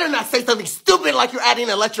water? You better not say something stupid like you're adding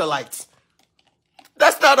electrolytes.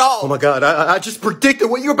 That's not all. Oh my God, I just predicted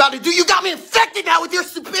what you're about to do. You got me infected now with your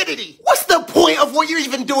stupidity. What's the point of what you're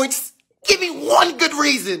even doing? Just give me one good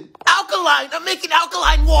reason. Alkaline, I'm making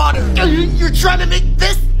alkaline water. You're trying to make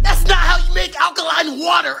this? That's not how you make alkaline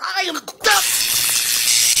water. I am dumb.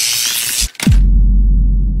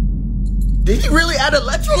 Did you really add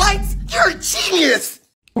electrolytes? You're a genius.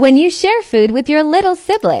 When you share food with your little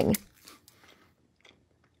sibling.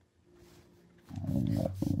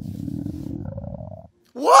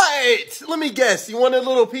 What? Let me guess. You want a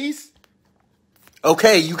little piece?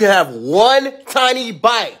 Okay, you can have one tiny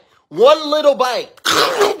bite. One little bite.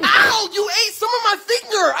 Ow! You ate some of my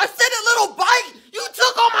finger. I said a little bite. You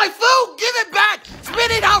took all my food. Give it back.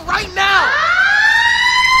 Spit it out right now.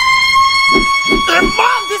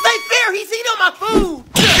 Mom, this ain't fair. He's eating my food.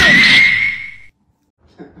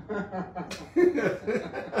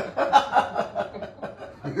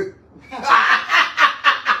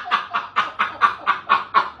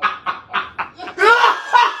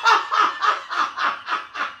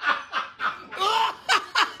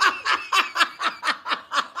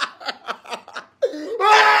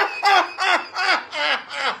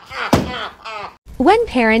 When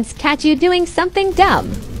parents catch you doing something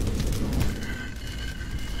dumb.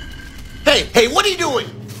 Hey, what are you doing?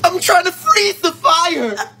 I'm trying to freeze the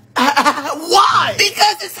fire. Why?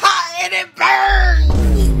 Because it's hot and it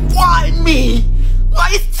burns. Why me?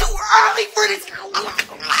 Why it's too early for this?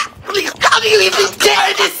 How do you even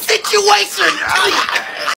get in this situation?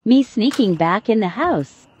 Me sneaking back in the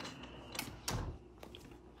house.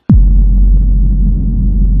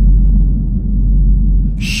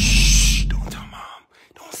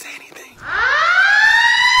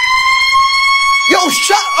 Yo,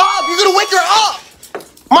 shut up! You're gonna wake her up!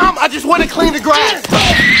 Mom, I just want to clean the grass.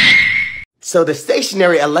 So the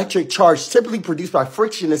stationary electric charge typically produced by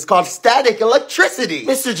friction is called static electricity.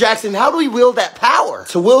 Mr. Jackson, how do we wield that power?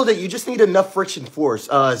 To wield it, you just need enough friction force.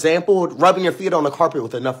 Example, rubbing your feet on the carpet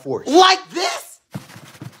with enough force. Like this?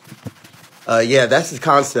 Yeah, that's his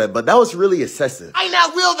concept, but that was really excessive. I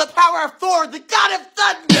now wield the power of Thor, the god of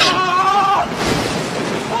thunder!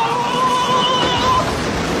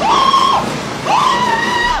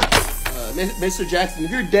 Mr. Jackson, if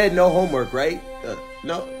you're dead, no homework, right?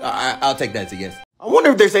 No? I'll take that as a yes. I wonder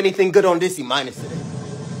if there's anything good on this E- today.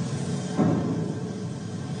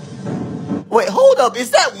 Wait, hold up. Is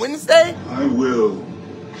that Wednesday? I will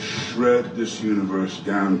shred this universe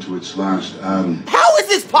down to its last atom. How is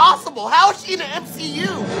this possible? How is she in the MCU?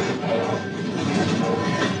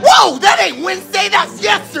 Whoa, that ain't Wednesday. That's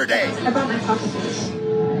yesterday. I brought my pocketbooks.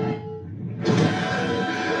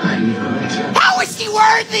 I knew it. How is she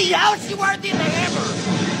worthy? How is she worthy of the hammer?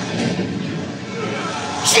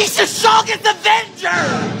 She's the strongest Avenger!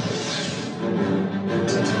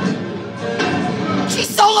 She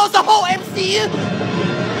solos the whole MCU!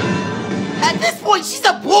 At this point, she's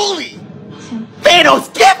a bully! Thanos,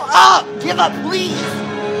 give up! Give up, please!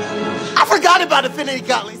 I forgot about Infinity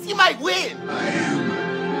Gauntlets. He might win! I am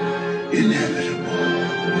inevitable.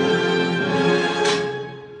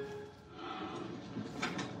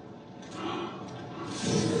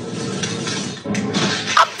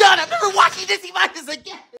 this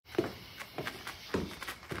again.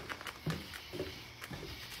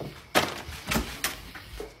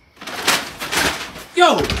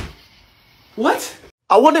 Yo! What?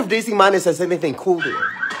 I wonder if Daisy Minus has anything cool there.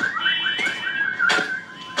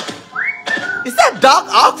 Is that Doc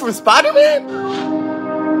Ock from Spider-Man?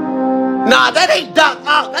 Nah, that ain't Doc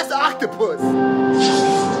Ock. That's an octopus.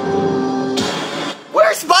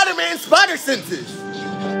 Where's Spider-Man's spider senses?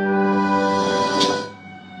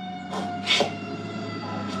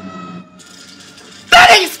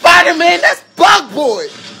 That ain't Spider-Man. That's Bug Boy.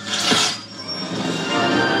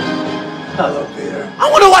 Hello, Peter. I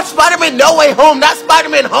want to watch Spider-Man No Way Home, not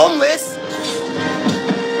Spider-Man Homeless.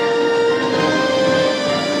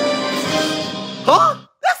 Huh?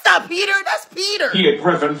 That's not Peter, that's Peter. Peter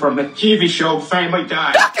Griffin from the TV show Family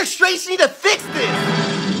Guy. Dr. Strange need to fix this.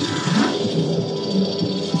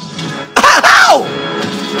 Ow!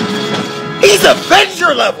 He's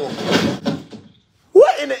Avenger level.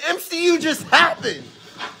 What in the MCU just happened?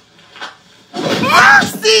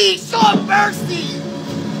 Mercy! Show him mercy!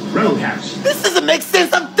 Roadhouse. This doesn't make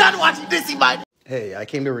sense. I'm done watching Disney. Hey, I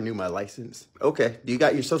came to renew my license. Okay. Do you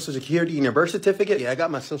got your social security and your birth certificate? Yeah, I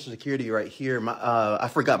got my social security right here. I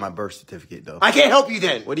forgot my birth certificate though. I can't help you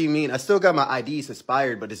then. What do you mean? I still got my IDs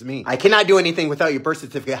expired, but it's me. I cannot do anything without your birth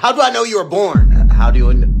certificate. How do I know you were born? How do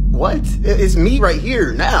you what? It's me right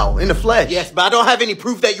here now in the flesh. Yes, but I don't have any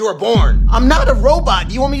proof that you were born. I'm not a robot.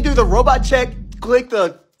 Do you want me to do the robot check? Click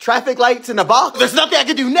the traffic lights in the box? There's nothing I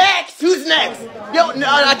can do. Next! Who's next? Yo, no,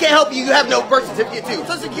 I can't help you. You have no birth certificate too.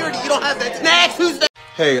 Social security, you don't have that. Next! Who's next?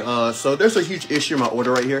 Hey, so there's a huge issue in my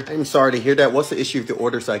order right here. I'm sorry to hear that. What's the issue with the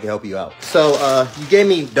order so I can help you out? So, you gave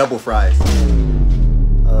me double fries.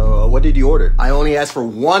 What did you order? I only asked for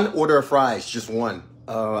one order of fries, just one.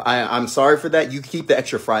 I'm sorry for that. You keep the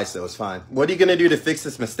extra fries though, it's fine. What are you gonna do to fix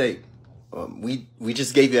this mistake? We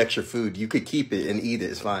just gave you extra food. You could keep it and eat it.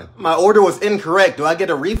 It's fine. My order was incorrect. Do I get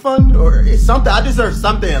a refund or something? I deserve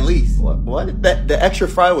something at least. What? The extra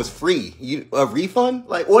fry was free. A refund?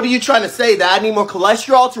 Like, what are you trying to say? That I need more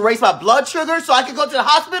cholesterol to raise my blood sugar so I can go to the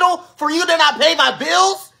hospital for you to not pay my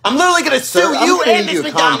bills? I'm literally gonna sue you and this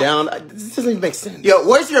McDonald's. Calm down. This doesn't even make sense. Yo,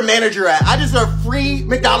 where's your manager at? I deserve free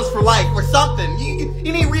McDonald's for life or something.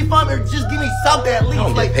 You need a refund or just give me something at least. I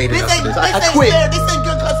don't get paid enough for this. I quit. Fair. This ain't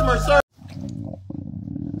good customer service.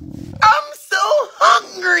 I'm so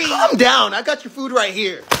hungry. Calm down. I got your food right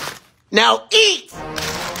here. Now eat.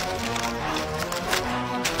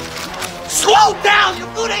 Slow down. Your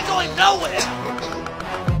food ain't going nowhere.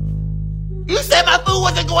 You said my food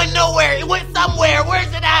wasn't going nowhere. It went somewhere. Where's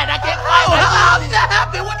it at? I can't find it. How did that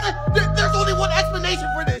happen? There's only one explanation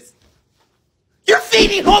for this. You're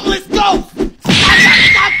feeding homeless ghosts.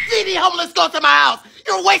 Stop feeding homeless ghosts in my house.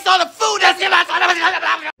 You're wasting all the food that's in my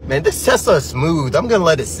house. Man, this Tesla is smooth. I'm gonna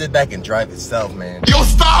let it sit back and drive itself, man. Yo,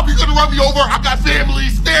 stop! You're gonna run me over! I got family!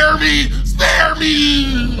 Spare me! Spare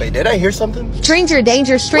me! Wait, did I hear something? Stranger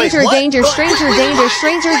danger, stranger danger, stranger danger,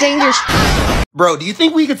 stranger danger. Bro, do you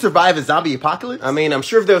think we could survive a zombie apocalypse? I mean, I'm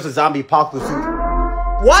sure if there was a zombie apocalypse...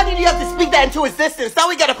 Why did you have to speak that into existence? Now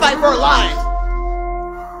we gotta fight for our lives!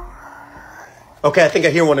 Okay, I think I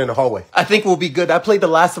hear one in the hallway. I think we'll be good. I played The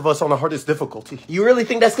Last of Us on the hardest difficulty. You really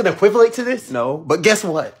think that's gonna equivalent to this? No, but guess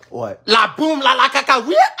what? What? La boom la la caca. Oh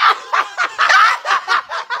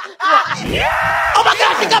my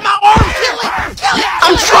gosh, you got my arm! Kill it! Kill it!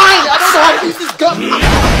 I'm trying! I don't know how to use this gun.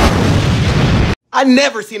 I've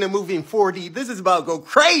never seen a movie in 4D. This is about to go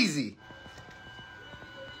crazy.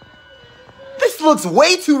 This looks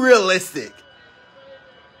way too realistic.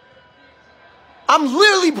 I'm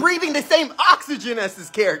literally breathing the same oxygen as this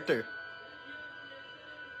character.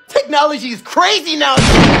 Technology is crazy now.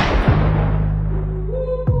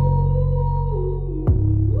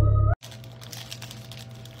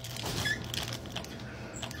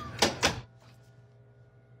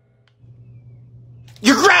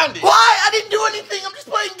 You're grounded. Why? I didn't do anything. I'm just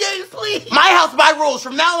playing games, please. My house, my rules.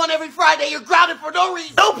 From now on, every Friday, you're grounded for no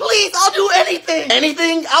reason. No, please. I'll do anything.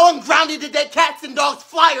 Anything? I want grounded to let cats and dogs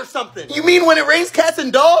fly or something. You mean when it rains cats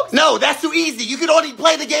and dogs? No, that's too easy. You can only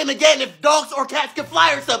play the game again if dogs or cats can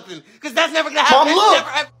fly or something. Because that's never going to happen. Mom, look.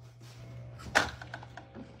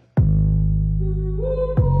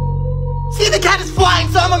 See, the cat is flying,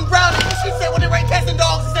 so I'm ungrounded. She said when it rains cats and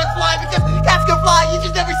dogs, instead of flying because cats can fly.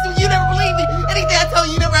 You never believe me. Anything I tell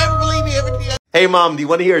you, you never ever believe me. Everything. Hey, Mom, do you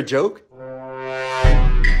want to hear a joke?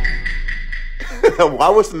 Why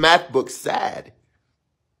was the math book sad?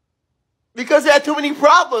 Because it had too many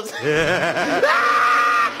problems.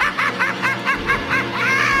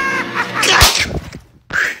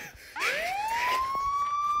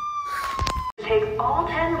 take all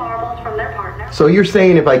 10 marbles from their partner. So you're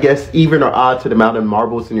saying if I guess even or odd to the amount of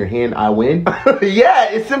marbles in your hand, I win? Yeah,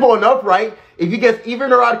 it's simple enough, right? If you guess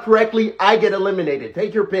even or odd correctly, I get eliminated.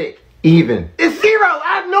 Take your pick. Even. It's 0.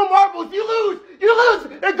 I have no marbles. You lose. You lose.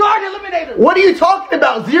 A guard eliminator. What are you talking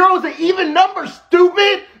about? 0 is an even number,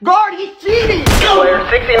 stupid. Guard, he's cheating. Player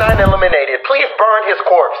 69 eliminated. Please burn his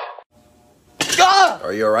corpse. God!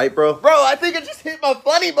 Are you alright, bro? Bro, I think I just hit my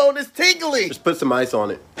funny bone. It's tingly. Just put some ice on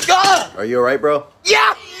it. God! Are you alright, bro?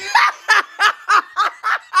 Yeah!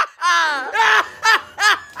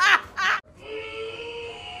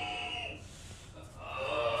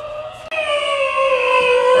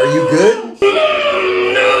 Are you good? Please,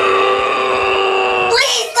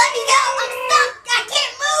 let me go! I'm stuck! I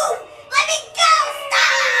can't move! Let me go!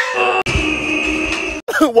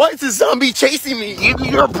 Stop! Why is this zombie chasing me? Give me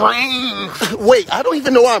your brain. Wait, I don't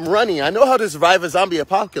even know why I'm running. I know how to survive a zombie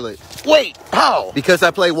apocalypse. Wait, how? Because I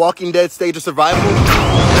play Walking Dead Stage of Survival.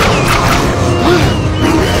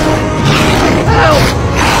 Help!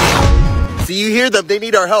 See, you hear them. They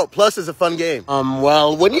need our help. Plus, it's a fun game.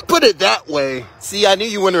 Well, when you put it that way, see, I knew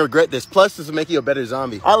you wouldn't regret this. Plus, this will make you a better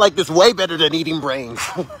zombie. I like this way better than eating brains.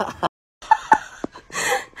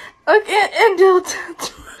 I can't handle it.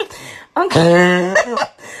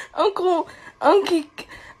 Uncle,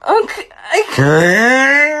 I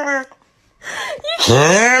can't.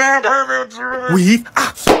 We.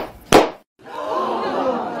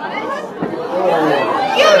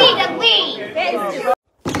 You need to leave!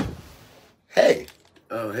 Hey.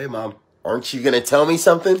 Oh, hey, Mom. Aren't you gonna tell me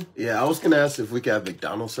something? Yeah, I was gonna ask if we could have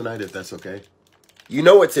McDonald's tonight, if that's okay. You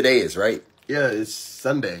know what today is, right? Yeah, it's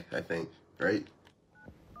Sunday, I think, right?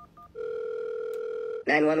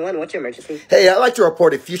 911, what's your emergency? Hey, I'd like to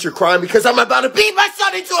report a future crime because I'm about to beat my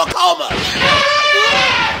son into a coma.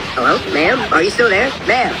 Hello? Ma'am? Are you still there?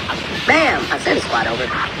 Ma'am? Ma'am? I'll send a squad over.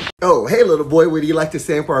 Oh, hey, little boy, would you like to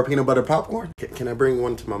sample our peanut butter popcorn? Can I bring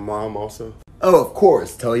one to my mom also? Oh, of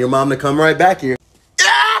course. Tell your mom to come right back here.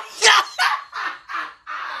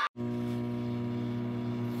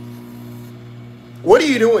 What are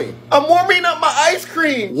you doing? I'm warming up my ice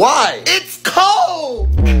cream. Why? It's cold.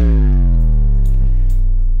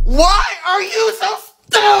 Why are you so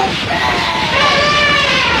stupid?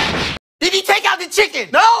 Did you take out the chicken?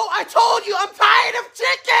 No, I told you I'm tired of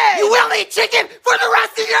chicken. You will eat chicken for the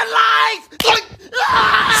rest of your life.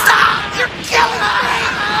 Stop! You're killing me.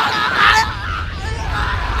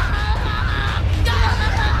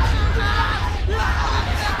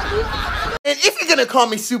 And if you're gonna call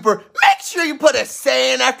me super, make sure you put a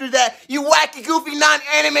saying after that. You wacky, goofy,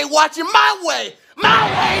 non-anime watching my way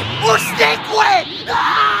or stick way.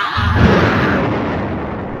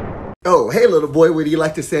 Oh, hey, little boy, would you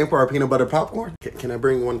like to sample our peanut butter popcorn? Can I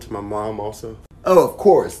bring one to my mom also? Oh, of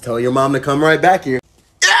course. Tell your mom to come right back here.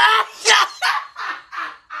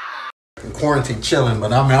 I'm quarantine chilling,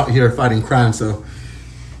 but I'm out here fighting crime, so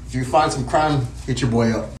if you find some crime, hit your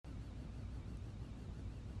boy up.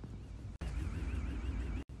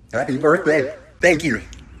 Happy birthday. Thank you.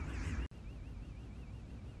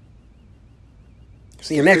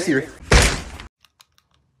 See you next year.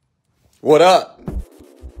 What up?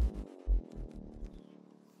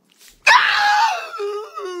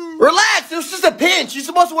 Relax, it was just a pinch. You're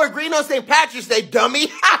supposed to wear green on St. Patrick's Day,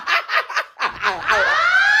 dummy. I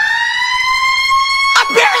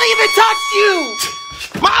barely even touched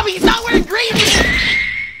you. Mommy, he's not wearing green.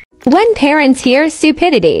 When parents hear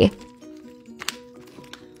stupidity.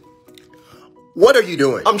 What are you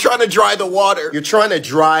doing? I'm trying to dry the water. You're trying to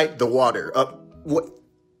dry the water. What?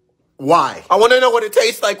 Why? I want to know what it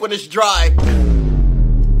tastes like when it's dry.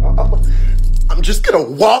 I'm just gonna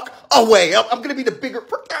walk away. I'm gonna be the bigger.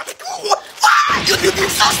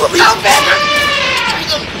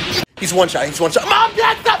 He's one shot. He's one shot. Mom,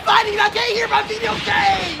 Dad, stop fighting! I can't hear my video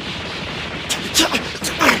game.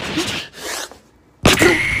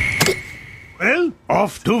 Well,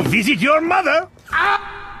 off to visit your mother.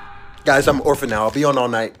 Guys, I'm orphan now. I'll be on all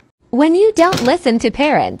night. When you don't listen to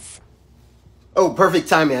parents. Oh, perfect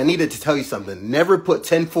timing. I needed to tell you something. Never put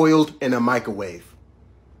tinfoil in a microwave.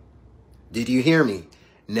 Did you hear me?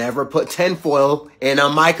 Never put tinfoil in a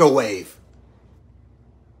microwave.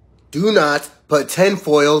 Do not put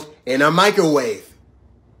tinfoil in a microwave.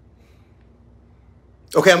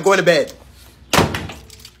 Okay, I'm going to bed.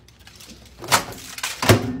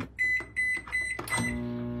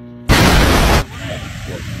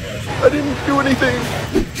 I didn't do anything.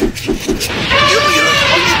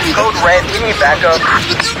 Code red, we need backup.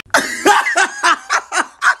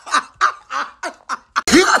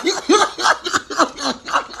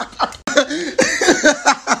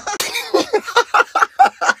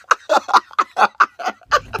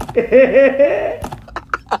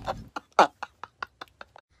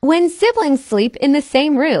 When siblings sleep in the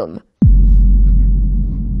same room.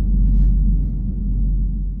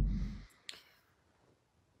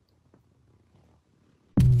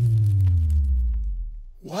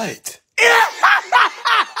 What?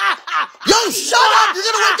 Yo, shut up! You're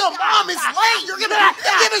gonna wake up Mom. It's late. You're gonna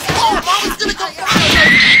get us home. Mom is gonna come find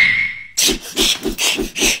us.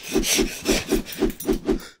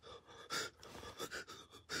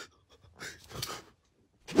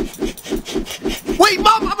 Wait,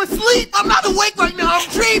 Mom, I'm asleep. I'm not awake right now. I'm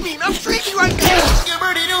dreaming. I'm dreaming right now. Get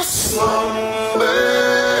ready to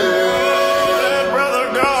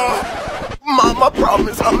brother, God. Mom, I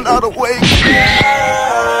promise I'm not awake.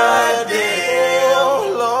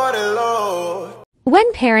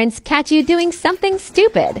 When parents catch you doing something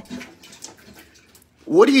stupid.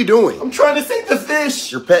 What are you doing? I'm trying to save the fish.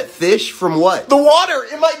 Your pet fish? From what? The water.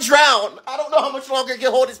 It might drown. I don't know how much longer it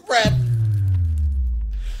can hold its breath.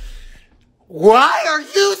 Why are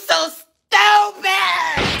you so stupid?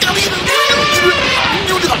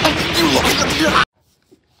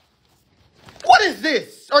 What is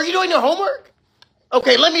this? Are you doing your homework?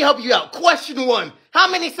 Okay, let me help you out. Question 1. How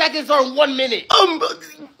many seconds are 1 minute?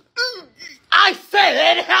 I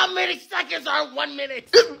said, how many seconds are 1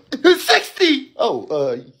 minute? 60!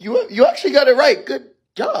 Oh, you actually got it right. Good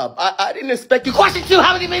job. I didn't expect you. Question 2,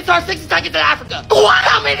 how many minutes are 60 seconds in Africa? What?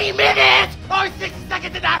 How many minutes are 60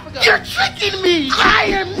 seconds in Africa? You're tricking me! I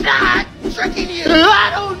am not tricking you!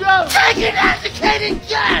 I don't know! Take an educated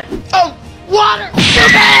guess! Water!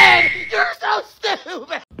 Stupid! You're so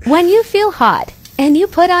stupid! When you feel hot and you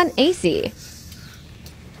put on AC.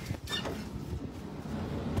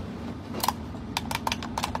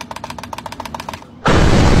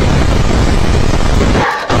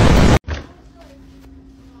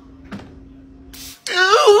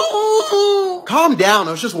 Calm down,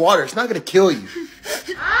 it was just water. It's not gonna kill you.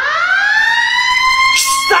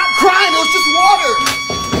 Stop crying, it was just water!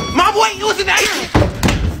 Mom, wait, it was an accident!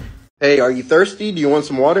 Hey, are you thirsty? Do you want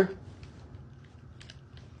some water?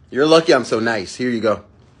 You're lucky I'm so nice. Here you go.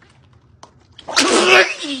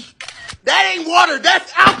 That ain't water,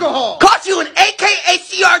 that's alcohol! Cost you an 8K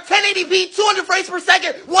HDR 1080p 200 frames per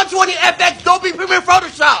second 120 FX Dolby Premiere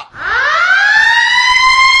Photoshop!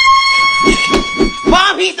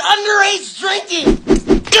 Mom, he's underage drinking!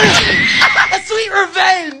 Sweet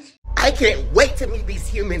revenge! I can't wait to meet these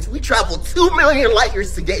humans. We traveled 2 million light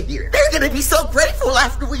years to get here. They're gonna be so grateful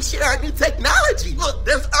after we share our new technology. Look,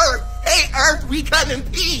 there's Earth. Hey, Earth, we come in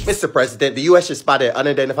peace. Mr. President, the U.S. just spotted an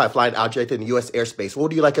unidentified flying object in the U.S. airspace. What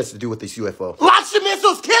would you like us to do with this UFO? Launch the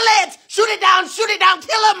missiles! Kill it! Shoot it down! Shoot it down!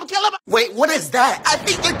 Kill him! Kill him! Wait, what is that? I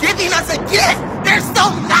think they're giving us a gift! They're so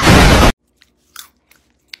nice!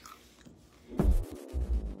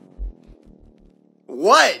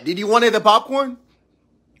 What? Did you want the popcorn?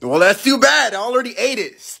 Well, that's too bad. I already ate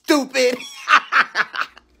it. Stupid. Stop!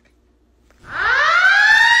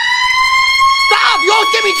 You always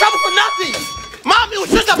get me in trouble for nothing! Mom, it was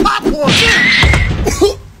just a popcorn!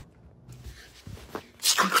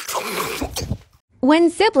 When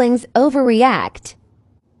siblings overreact.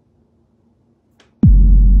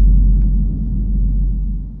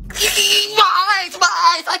 My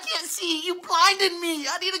eyes, I can't see. You blinded me.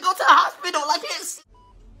 I need to go to the hospital. I can't see.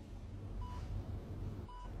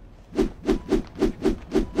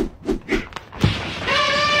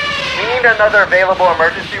 Need another available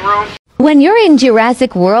emergency room? When you're in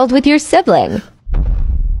Jurassic World with your sibling.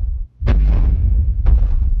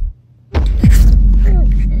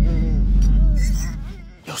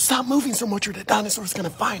 Yo, stop moving so much or the dinosaur's gonna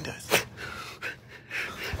find us.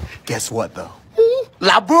 Guess what, though?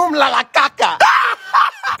 La boom, la la caca.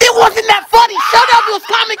 It wasn't that funny. Shut up, it was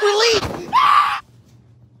comic relief.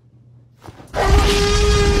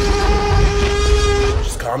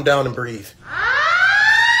 Just calm down and breathe.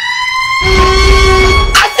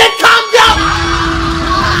 I said calm down!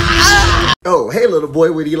 Oh, hey, little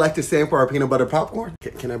boy, would you like to sample our peanut butter popcorn?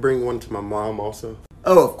 Can I bring one to my mom also?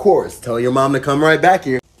 Oh, of course. Tell your mom to come right back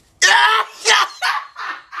here.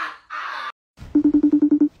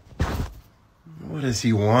 What does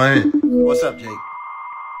he want? What's up, Jake?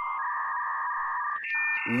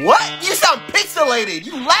 What? You sound pixelated.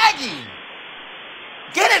 You lagging.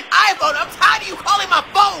 Get an iPhone. I'm tired of you calling my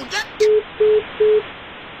phone.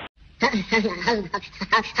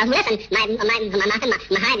 Listen,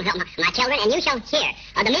 my children, and you shall hear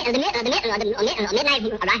the midnight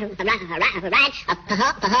ride.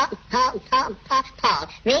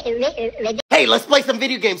 Hey, let's play some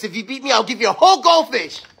video games. If you beat me, I'll give you a whole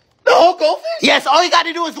goldfish. The whole goldfish? Yes, all you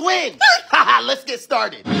gotta do is win. Haha, let's get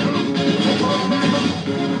started.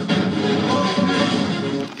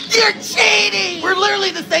 You're cheating! We're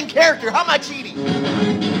literally the same character. How am I cheating?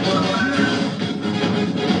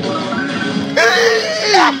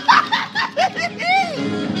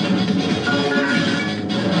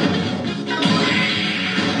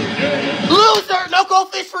 Loser! No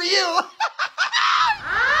goldfish for you!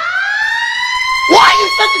 Why are you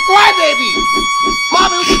such a crybaby?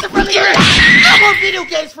 Mom, it was just a friendly game. No more video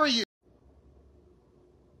games for you!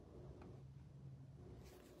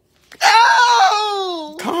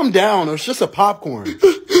 Oh! Calm down. It's just a popcorn.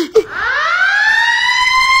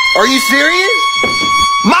 Are you serious?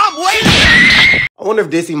 Mom, wait! I wonder if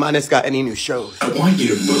Disney Minus got any new shows. I want you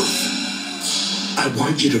to move. I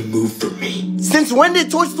want you to move for me. Since when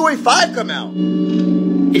did Toy Story 5 come out?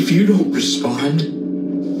 If you don't respond,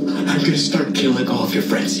 I'm gonna start killing all of your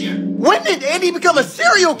friends here. When did Andy become a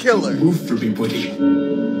serial killer? Move for me, Woody.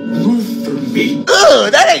 Move for me.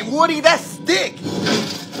 Ugh, that ain't Woody, that's Stick.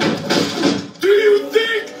 Do you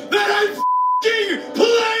think that I'm f***ing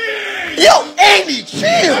playing? Yo, Andy,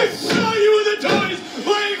 chill! I saw you in the toys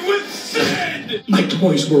playing with Sid! My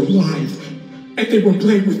toys were alive, and they were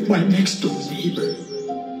playing with my next door neighbor.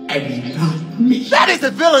 And not me. That is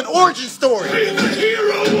a villain origin story! Be the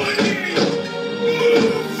hero, Woody!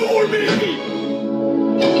 Move for me!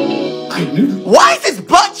 I knew. Why is his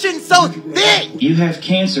butt chin so thick? You have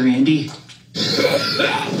cancer, Andy.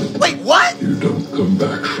 Wait, what? You don't come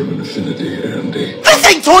back from infinity, Andy. This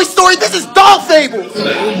ain't Toy Story, this is Doll Fables!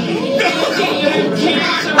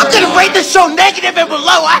 I'm gonna rate this show negative and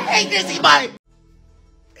below. I hate Disney Minus.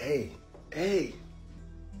 Hey.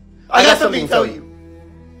 I got something to tell you.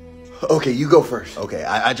 Okay, you go first. Okay,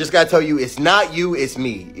 I just gotta tell you, it's not you, it's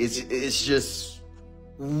me. It's just,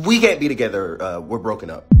 we can't be together. We're broken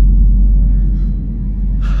up.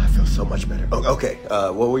 I feel so much better. Okay,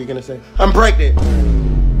 what were you gonna say? I'm pregnant.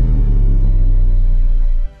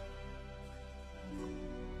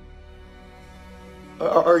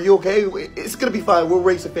 Are you okay? It's gonna be fine. We'll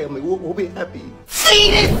raise a family. We'll be happy.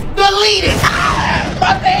 Feed it! Delete it! Ah,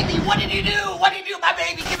 my baby! What did you do? What did you do, my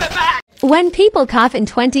baby? Give it back! When people cough in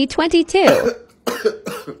 2022.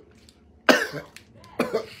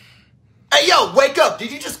 Hey, yo, wake up.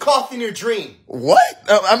 Did you just cough in your dream? What?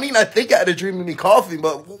 I mean, I think I had a dream of me coughing,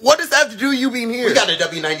 but what does that have to do with you being here? We got a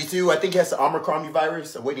W92. I think it has the Omicron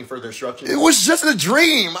virus. I'm waiting for the instructions. It was just a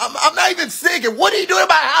dream. I'm not even sick. And what are you doing in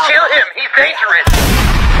my house? Kill him. He's dangerous.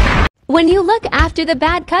 When you look after the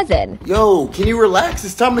bad cousin. Yo, can you relax?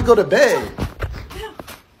 It's time to go to bed.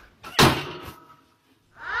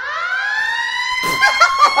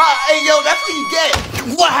 Hey, yo, that's what you get.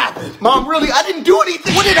 What happened? Mom, really? I didn't do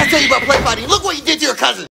anything. What did I tell you about play fighting? Look what you did to your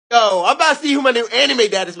cousin. Yo, I'm about to see who my new anime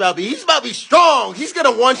dad is about to be. He's about to be strong. He's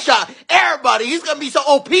gonna one-shot everybody. He's gonna be so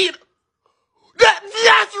OP.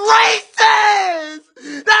 That's racist!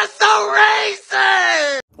 That's so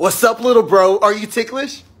racist! What's up, little bro? Are you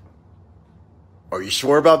ticklish? Are you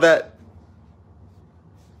sure about that?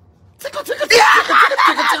 Tickle, tickle, tickle, tickle,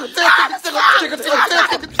 tickle, tickle, tickle, tickle, tickle,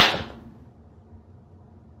 tickle, tickle.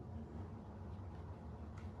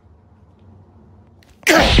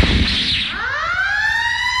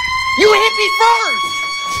 You hit me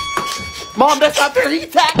first! Mom, that's not fair. He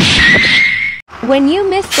attacked. When you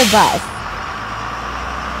miss the bus.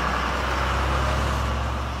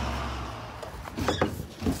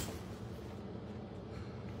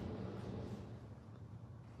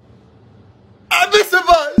 I missed the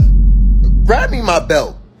bus! Grab me my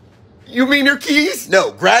belt. You mean your keys?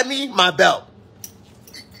 No, grab me my belt.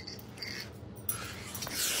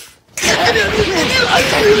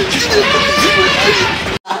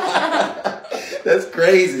 That's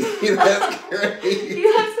crazy. That's crazy.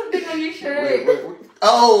 You have something on your shirt. Wait.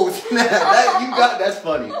 Oh, snap. That's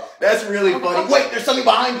funny. That's really funny. Wait, there's something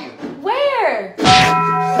behind you. Where?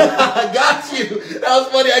 I got you. That was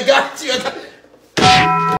funny. I got you.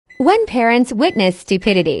 When parents witness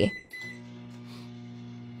stupidity.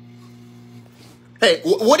 Hey,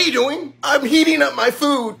 what are you doing? I'm heating up my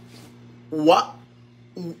food. What?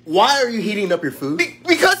 Why are you heating up your food?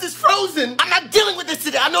 Because it's frozen. I'm not dealing with this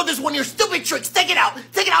today. I know this is one of your stupid tricks. Take it out.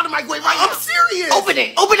 Take it out of the microwave right now. I'm serious. Open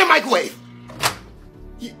it. Open the microwave.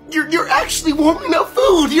 You're actually warming up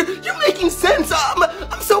food. You're making sense.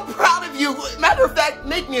 I'm so proud of you. Matter of fact,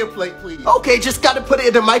 make me a plate, please. Okay, just gotta put it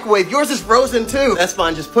in the microwave. Yours is frozen too. That's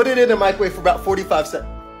fine. Just put it in the microwave for about 45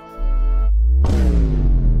 seconds.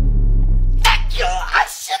 I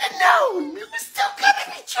should have known. It was still gonna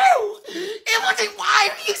be true. It wasn't. Why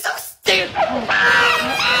are you so stupid?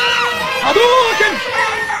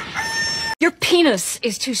 Your penis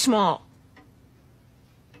is too small.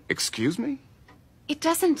 Excuse me? It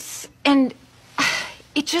doesn't, and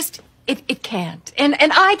it just, it can't. And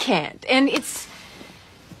I can't. And it's,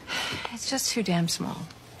 It's just too damn small.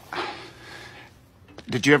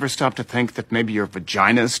 Did you ever stop to think that maybe your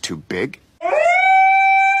vagina's too big?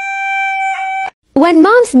 When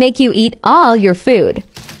moms make you eat all your food.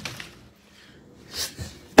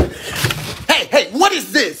 Hey, what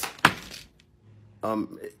is this?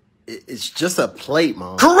 It's just a plate,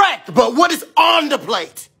 Mom. Correct, but what is on the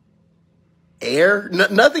plate? Air?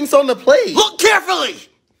 Nothing's on the plate. Look carefully!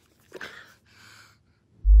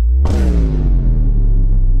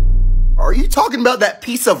 Are you talking about that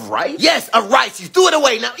piece of rice? Yes, a rice. You threw it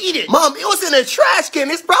away. Now eat it. Mom, it was in a trash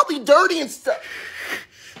can. It's probably dirty and stuff.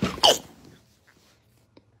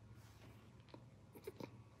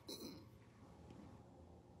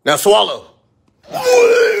 Now swallow. Now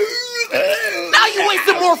you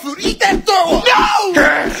wasted more food. Eat that throw up.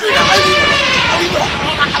 No!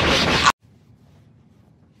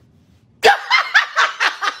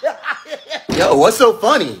 Yo, what's so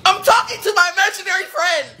funny? I'm talking to my imaginary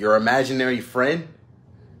friend. Your imaginary friend?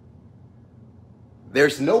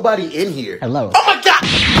 There's nobody in here. Hello. Oh my God!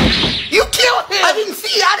 You killed him! I didn't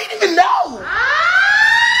see. I didn't even know.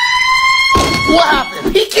 What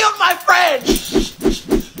happened? He killed my friend.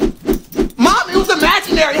 Mom, it was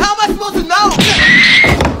imaginary. How am I supposed to know?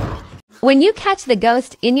 When you catch the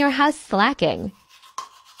ghost in your house slacking.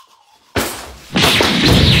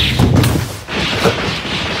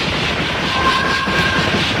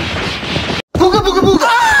 Booga booga booga!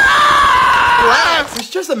 Relax, it's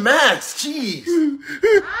just a mask. Jeez.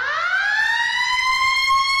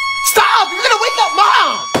 Stop! You're gonna wake up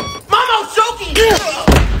Mom! Mom, I was joking!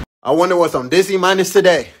 I wonder what's on Disney Minus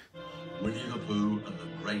today. Winnie the Pooh and the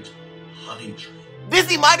Great Honey Tree.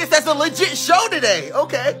 Disney Minus has a legit show today.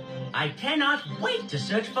 Okay. I cannot wait to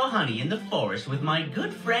search for honey in the forest with my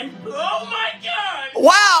good friend Pooh. Oh my God!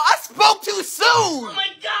 Wow, I spoke too soon! Oh my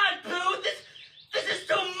God, Pooh! This is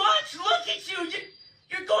too much! Look at you!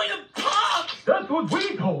 You're going to pop! That's what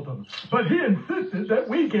we told him, but he insisted that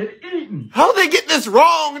we get eaten. How'd they get this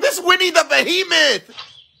wrong? This Winnie the Behemoth!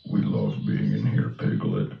 We love being in here,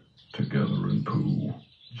 Piglet. Together in Pooh.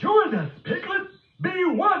 Join us, Piglet. Be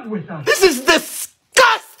one with us. This is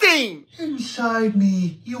disgusting! Inside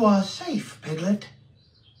me, you are safe, Piglet.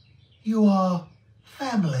 You are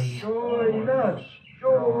family. Join us.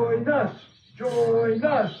 Join us. Join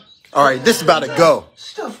us. All right, this is about to go.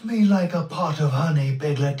 Stuff me like a pot of honey,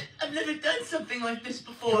 Piglet. I've never done something like this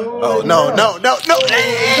before. Oh, no. Bye!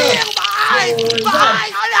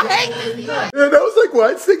 I hate this! Yeah, that was like,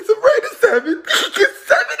 what? 6 of rain to 7?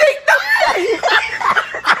 7, 8,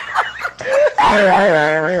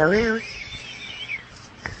 9.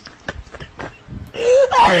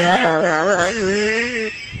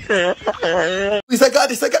 Please, I got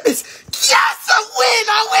this. Yes, I win!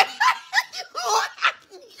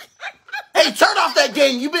 Hey, turn off that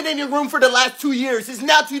game. You've been in your room for the last 2 years. It's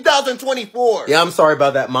now 2024. Yeah, I'm sorry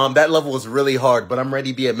about that, Mom. That level was really hard, but I'm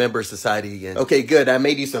ready to be a member of society again. Okay, good. I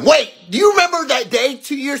made you some. Wait, do you remember that day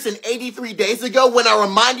 2 years and 83 days ago when I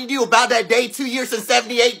reminded you about that day 2 years and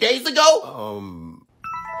 78 days ago?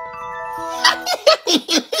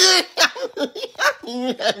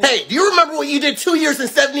 Hey, do you remember what you did 2 years and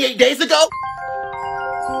 78 days ago?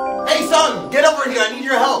 Hey, son, get over here. I need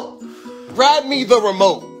your help. Grab me the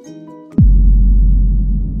remote.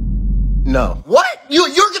 No. What?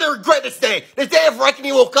 You're gonna regret this day. The day of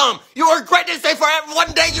reckoning will come. You'll regret this day forever.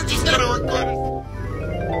 One day you're just gonna regret it.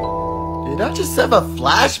 Did I just have a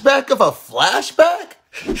flashback of a flashback?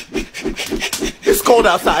 It's cold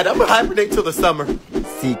outside. I'm gonna hibernate till the summer.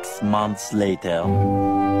 6 months later.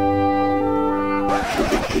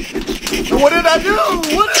 What did I do?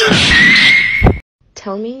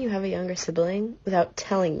 Tell me you have a younger sibling without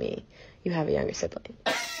telling me you have a younger sibling.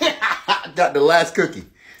 Got the last cookie.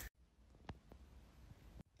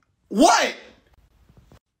 What?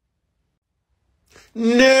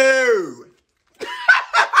 No.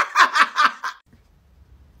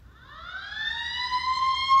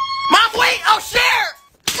 Mom, wait, I'll share.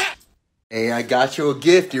 Hey, I got you a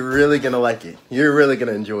gift. You're really gonna like it. You're really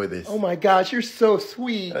gonna enjoy this. Oh my gosh, you're so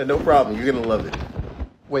sweet. No problem. You're gonna love it.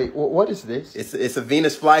 Wait, what is this? It's a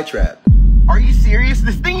Venus flytrap. Are you serious?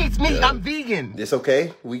 This thing eats meat. I'm vegan. It's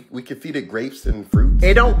okay. We can feed it grapes and fruits.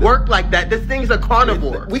 It don't work like that. This thing's a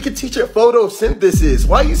carnivore. We could teach it photosynthesis.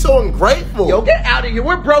 Why are you so ungrateful? Yo, get out of here.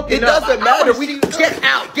 We're broken. It doesn't matter. We need to get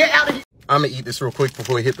out. Get out of here. I'm gonna eat this real quick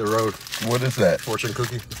before we hit the road. What is that? Fortune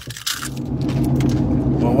cookie.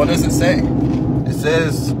 Well, what does it say? It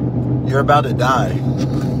says you're about to die.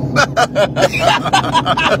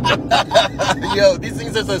 Yo, these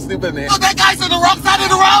things are so stupid, man. Oh, that guy's on the wrong side of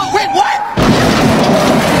the road. Wait, what?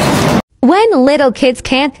 When little kids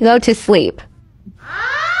can't go to sleep.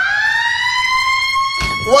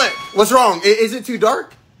 What? What's wrong? Is it too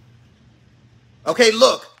dark? Okay,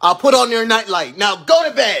 look. I'll put on your nightlight. Now go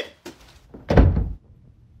to bed.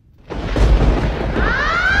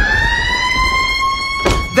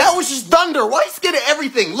 That was just thunder. Why are you scared of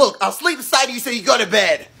everything? Look, I'll sleep beside you so you go to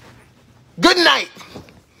bed. Good night.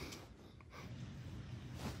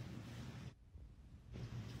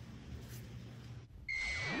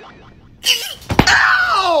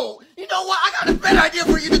 Ow! You know what? I got a better idea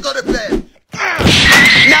for you to go to bed.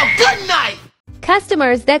 Now, good night!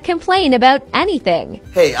 Customers that complain about anything.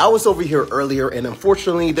 Hey, I was over here earlier and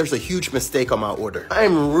unfortunately there's a huge mistake on my order. I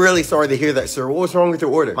am really sorry to hear that, sir. What was wrong with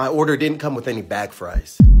your order? My order didn't come with any bag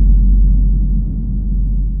fries.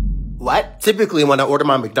 What? Typically when I order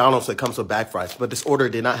my McDonald's it comes with bag fries, but this order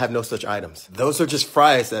did not have no such items. Those are just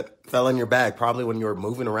fries that fell in your bag, probably when you were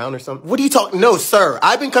moving around or something. What are you talking? No, sir.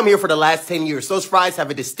 I've been coming here for the last 10 years. Those fries have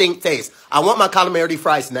a distinct taste. I want my complimentary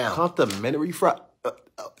fries now. Complimentary fries?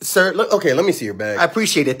 Sir, look, okay, let me see your bag. I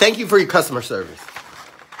appreciate it. Thank you for your customer service.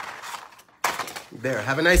 There,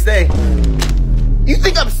 have a nice day. You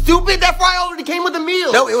think I'm stupid? That fry already came with a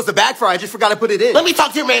meal. No, it was a bag fry. I just forgot to put it in. Let me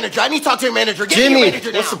talk to your manager. I need to talk to your manager. Get me your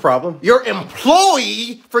manager now. What's the problem? Your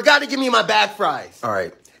employee forgot to give me my bag fries. All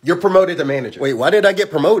right. You're promoted to manager. Wait, why did I get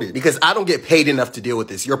promoted? Because I don't get paid enough to deal with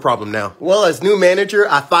this. Your problem now. Well, as new manager,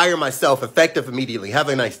 I fire myself effective immediately. Have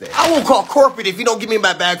a nice day. I won't call corporate if you don't give me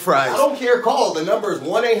my bag fries. I don't care. Call. The number is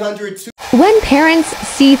 1-800-2... When parents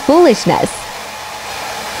see foolishness.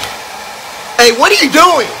 Hey, what are you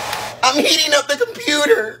doing? I'm heating up the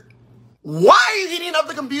computer. Why are you heating up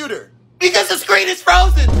the computer? Because the screen is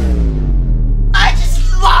frozen. I just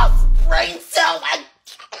lost brain cells.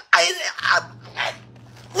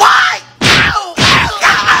 Why? Ow! Why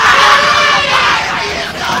are you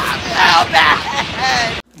so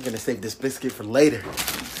bad? I'm gonna save this biscuit for later.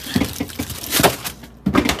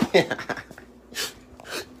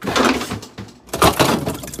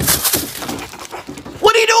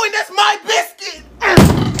 What are you doing? That's my biscuit!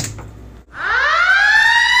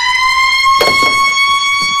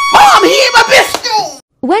 Mom, he ate my biscuit!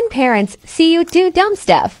 When parents see you do dumb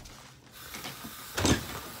stuff.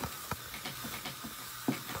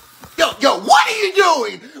 Yo, what are you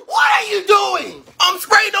doing? What are you doing? I'm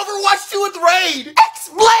spraying Overwatch 2 with Raid.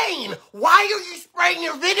 Explain! Why are you spraying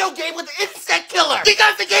your video game with the insect killer?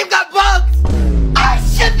 Because the game got bugs! I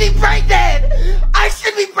should be brain dead! I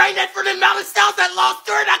should be brain dead for the amount of cells I lost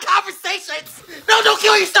during our conversations! No, don't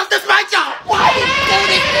kill yourself, that's my job! Why are you doing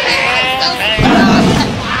this?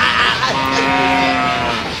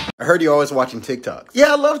 I heard you're always watching TikTok.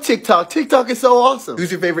 Yeah, I love TikTok. TikTok is so awesome.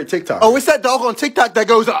 Who's your favorite TikTok? Oh, it's that dog on TikTok that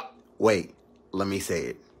goes up. Wait, let me say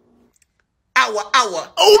it. Ow,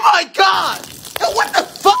 ow. Oh my God! Yo, what the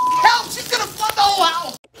fuck? Help! She's gonna flood the whole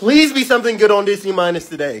house! Please be something good on Disney Minus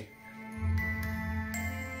today.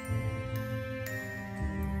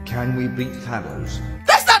 Can we beat Thanos?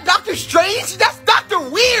 That's not Doctor Strange! That's Dr.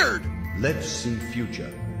 Weird! Let's see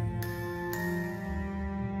future.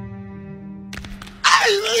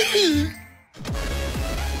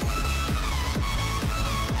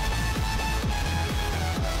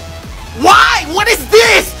 Why? What is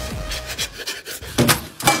this?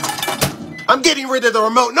 I'm getting rid of the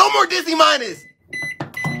remote. No more Disney Minus.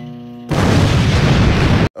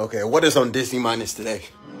 Okay, what is on Disney Minus today?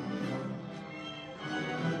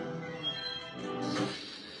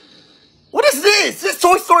 What is this? This is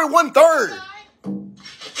Toy Story 1/3.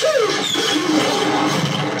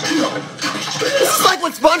 This is like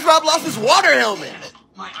when SpongeBob lost his water helmet.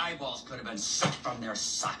 My eyeballs could have been sucked from their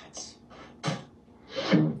sockets.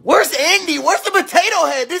 Where's Andy? Where's the potato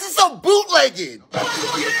head? This is so bootlegged.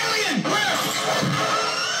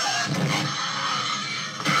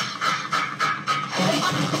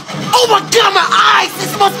 Oh my God, my eyes!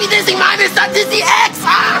 This must be Disney Minus, not Disney X!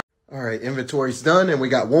 All right, inventory's done, and we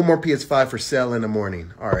got one more PS5 for sale in the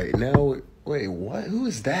morning. All right, now, wait, what? Who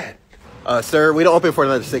is that? Sir, we don't open for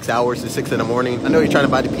another 6 hours to 6 in the morning. I know you're trying to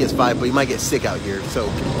buy the PS5, but you might get sick out here, so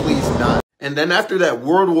please not. And then after that,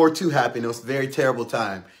 World War II happened. It was a very terrible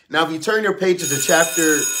time. Now, if you turn your page to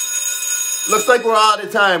chapter... Looks like we're out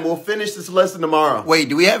of time. We'll finish this lesson tomorrow. Wait,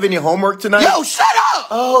 do we have any homework tonight? Yo, shut up!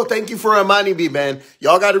 Oh, thank you for reminding me, man.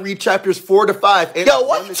 Y'all got to read chapters 4 to 5. Yo,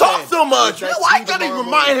 why you talk so much? Yo, I gotta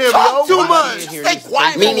remind him, talk too much. Stay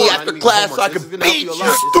quiet. Meet me after class so I can beat you.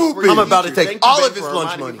 Stupid. I'm about to take all of his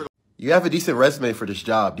lunch money. You have a decent resume for this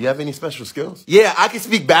job. Do you have any special skills? Yeah, I can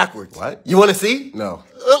speak backwards. What? You want to see? No.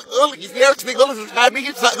 How is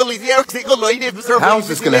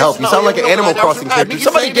this going to help? You sound like an Animal Crossing character.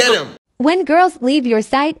 Somebody get him. When girls leave your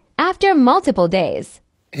site after multiple days.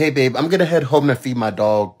 Hey, babe, I'm gonna head home to feed my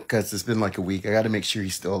dog because it's been like a week. I gotta make sure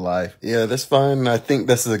he's still alive. Yeah, that's fine. I think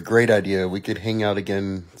this is a great idea. We could hang out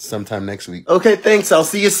again sometime next week. Okay, thanks. I'll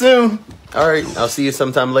see you soon. All right, I'll see you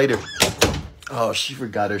sometime later. Oh, she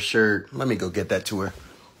forgot her shirt. Let me go get that to her.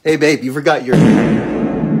 Hey, babe, you forgot your...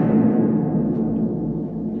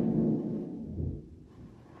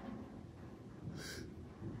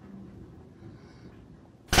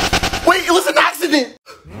 Wait, it was an accident!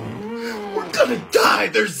 We're gonna die!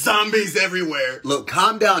 There's zombies everywhere! Look,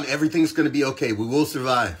 calm down. Everything's gonna be okay. We will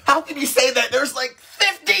survive. How can you say that? There's like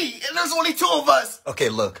 50 and there's only 2 of us! Okay,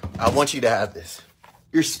 look, I want you to have this.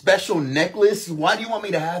 Your special necklace? Why do you want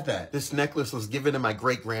me to have that? This necklace was given to my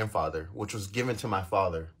great-grandfather, which was given to my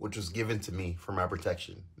father, which was given to me for my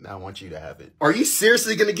protection. Now I want you to have it. Are you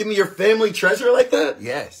seriously gonna give me your family treasure like that?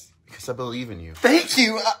 Yes, because I believe in you. Thank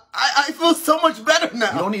you! I feel so much better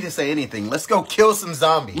now! You don't need to say anything. Let's go kill some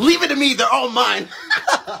zombies. Leave it to me, they're all mine!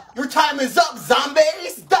 Your time is up,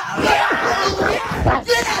 zombies!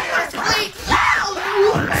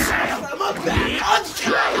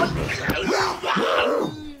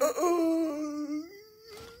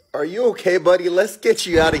 Are you okay, buddy? Let's get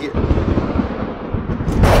you out of here.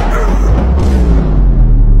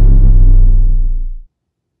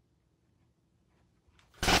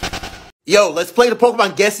 Yo, let's play the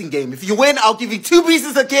Pokemon guessing game. If you win, I'll give you 2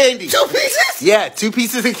 pieces of candy. 2 pieces? Yeah, 2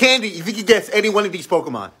 pieces of candy if you can guess any one of these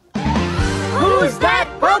Pokemon. Who's that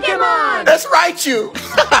Pokemon? That's Raichu.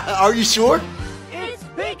 Are you sure? It's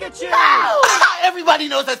Pikachu. Ow! Everybody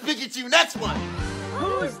knows that's Pikachu. Next one.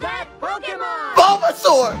 Who's that Pokemon?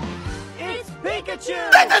 Bulbasaur. It's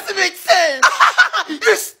Pikachu. That doesn't make sense.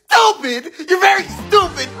 You're stupid. You're very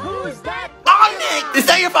stupid. Who's that Onyx. Is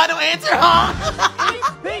that your final answer, huh? It's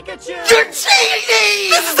Pikachu. You're cheating.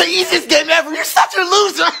 This is the easiest game ever. You're such a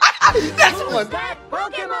loser. Next one. That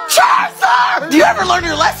Pokemon? Charizard. Do you ever learn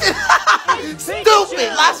your lesson?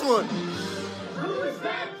 Stupid. Last one. Who's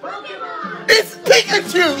that Pokemon? It's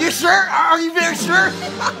Pikachu. You sure? Are you very sure?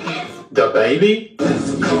 The baby?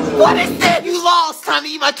 What is that? You lost. Time to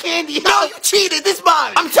eat my candy. No, you cheated. This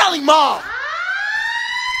mine. I'm telling Mom.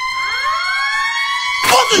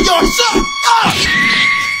 Both of y'all shut up.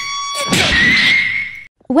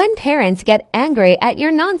 When parents get angry at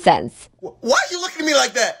your nonsense. Why are you looking at me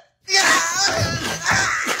like that?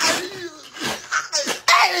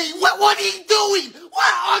 Hey, what are you doing?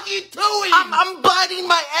 What are you doing? I'm biting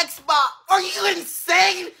my Xbox. Are you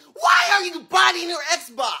insane? Why are you biting your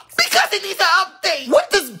Xbox? Because it needs an update. What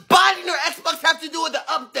does biting your Xbox have to do with the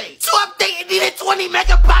update? To update, it needed 20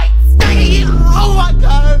 megabytes. Oh my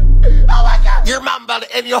god. Oh my god. Your mom about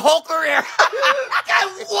to end your whole career.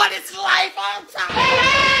 What is life? I'm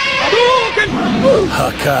tired.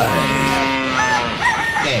 Hakai.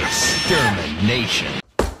 Extermination.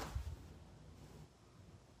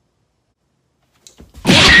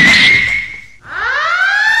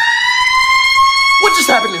 What just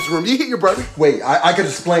happened in this room? You hit your brother? Wait, I could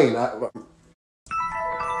explain.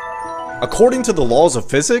 According to the laws of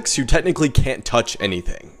physics, you technically can't touch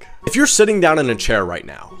anything. If you're sitting down in a chair right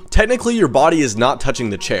now, technically your body is not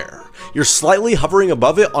touching the chair. You're slightly hovering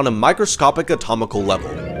above it on a microscopic atomical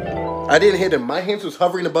level. I didn't hit him. My hands was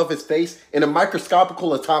hovering above his face in a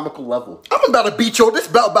microscopical atomical level. I'm about to beat you. This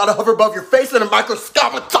belt about to hover above your face in a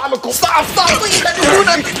microscopic atomical. Stop, please.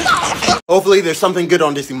 Hopefully there's something good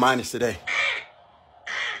on Disney Minus today.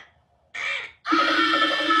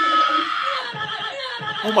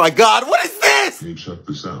 Oh my god, what is this? Hey, check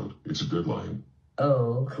this out. It's a good line.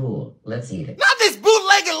 Oh, cool. Let's eat it. Not this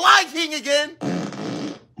bootlegged Lion King again.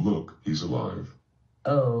 Look, he's alive.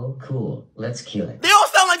 Oh, cool. Let's kill it. They all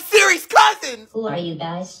sound like Siri's cousins. Who are you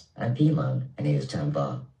guys? I'm Pilon, and here's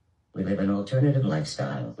Tombaugh. We live an alternative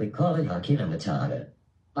lifestyle. We call it Hakuna Matata.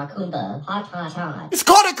 Wakunda Matata. It's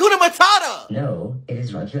called Hakuna Matata. No, it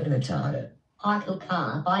is Hakuna Matata.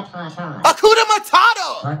 Hakuka Matata. Hakuna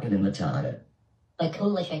Matata. Hakuna Matata.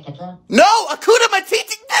 Bakula Shakata. No, Hakuna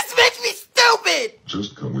Matata. This makes me stupid.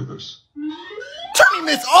 Just come with us. Turning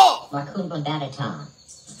this off. Wakunda Batata.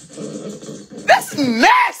 That's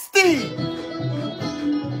nasty.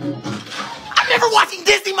 I'm never watching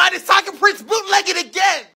Disney Minus Tiger Prince bootleg it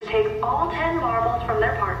again. Take all 10 marbles from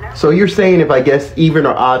their partner. So you're saying if I guess even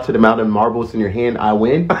or odd to the amount of marbles in your hand, I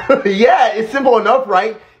win? Yeah, it's simple enough,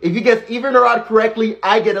 right? If you guess even or odd correctly,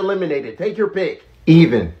 I get eliminated. Take your pick.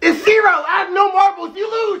 Even. It's 0. I have no marbles. You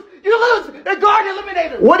lose. You lose. The guard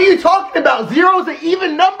eliminated. What are you talking about? 0's an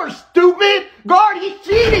even number, stupid. Guard, he's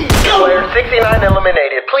cheating. Player 69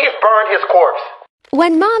 eliminated. Please burn his corpse.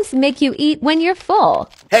 When moms make you eat when you're full.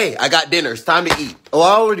 Hey, I got dinner. It's time to eat. Oh,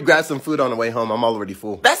 I already grabbed some food on the way home. I'm already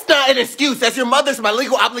full. That's not an excuse. That's your mother's my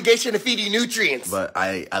legal obligation to feed you nutrients. But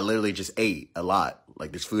I literally just ate a lot.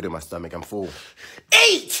 Like, there's food in my stomach. I'm full.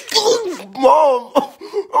 Eat! Mom,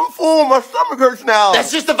 I'm full. My stomach hurts now.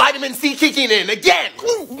 That's just the vitamin C kicking in again.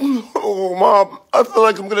 Oh, Mom, I feel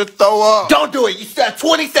like I'm going to throw up. Don't do it. You still have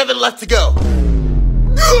 27 left to go.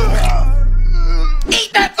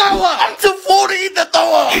 Eat that throw up! I'm too full to eat the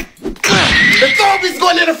throw up! The throw up is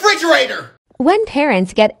going in the refrigerator! When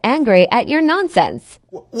parents get angry at your nonsense.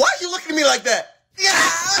 Why are you looking at me like that?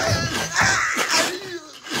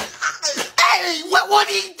 Hey, what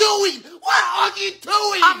are you doing? What are you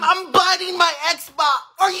doing? I'm biting my Xbox.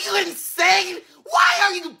 Are you insane? Why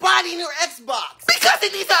are you biting your Xbox? Because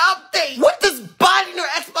it needs an update. What does biting your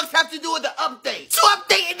Xbox have to do with the update? To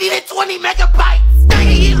update, it needed 20 megabytes.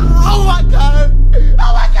 Oh my god.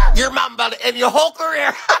 Oh my god. Your mom about to end your whole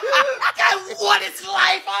career. What is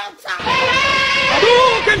life? I'm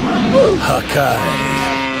tired. Hawkeye.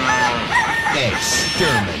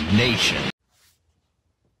 Extermination.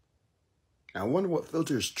 I wonder what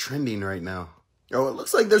filter is trending right now. Oh, it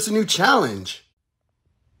looks like there's a new challenge.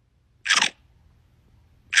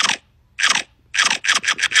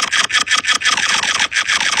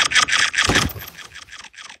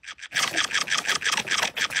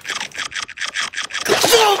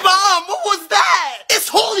 Oh, Mom, what was that? It's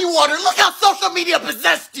holy water. Look how social media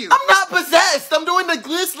possessed you. I'm not possessed. I'm doing the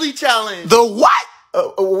Grizzly challenge. The what?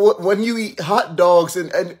 When you eat hot dogs and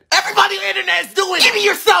everybody on the internet is doing it. Give me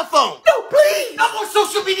your cell phone. No, please. No more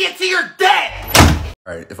social media till you're dead.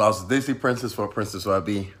 All right, if I was a Disney princess, what princess would I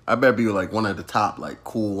be? I better be like one of the top, like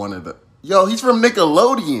cool one of the... Yo, he's from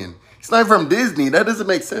Nickelodeon. He's not from Disney. That doesn't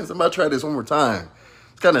make sense. I'm about to try this one more time.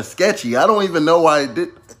 It's kind of sketchy. I don't even know why it did...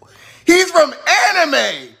 He's from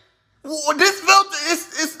anime. This filter,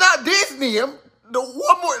 it's not Disney. One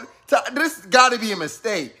more time. This got to be a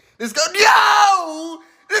mistake. Yo,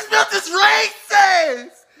 this filter's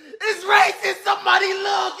racist. It's racist. Somebody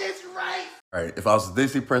look, it's racist. All right, if I was a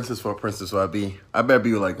Disney princess, what princess would I be? I better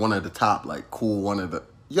be like one of the top, like cool one of the...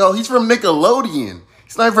 Yo, he's from Nickelodeon.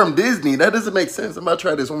 He's not from Disney. That doesn't make sense. I'm about to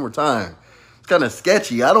try this one more time. It's kind of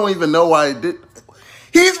sketchy. I don't even know why it did...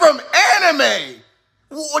 He's from anime.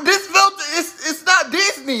 This filter, it's not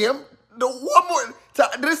Disney. One more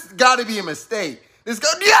time. This got to be a mistake. This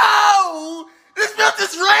filter's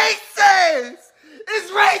racist.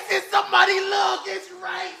 It's racist. Somebody look. It's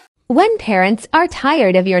racist. When parents are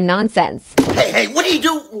tired of your nonsense. Hey, what are you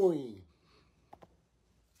doing?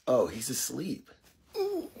 Oh, he's asleep.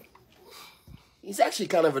 He's actually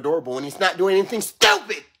kind of adorable when he's not doing anything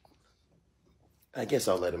stupid. I guess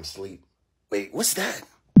I'll let him sleep. Wait, what's that?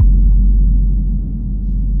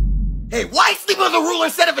 Hey, why sleep with a ruler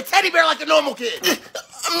instead of a teddy bear like a normal kid?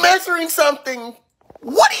 I'm measuring something.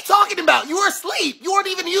 What are you talking about? You were asleep. You weren't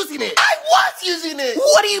even using it. I was using it.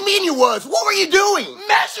 What do you mean you was? What were you doing?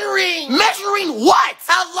 Measuring. Measuring what?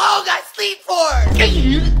 How long I sleep for?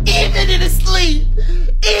 Even in a sleep.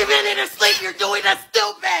 Even in a sleep, you're doing that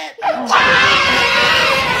stupid.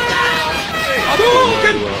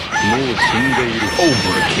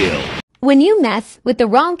 Overkill. When you mess with the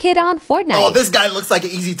wrong kid on Fortnite. Oh, this guy looks like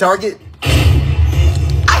an easy target.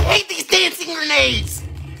 I hate these dancing grenades.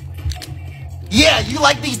 Yeah, you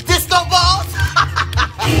like these disco balls?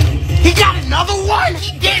 He got another one?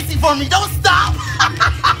 He dancing for me. Don't stop.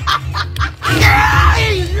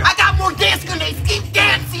 I got more dance grenades. Keep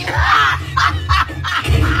dancing.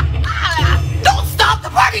 Don't stop. The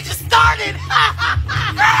party just started.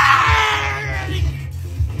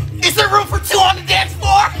 Is there room for two on the dance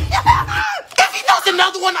floor? If he does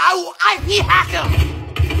another one, I will IP hack him.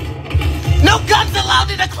 No guns allowed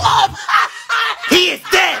in the club. He is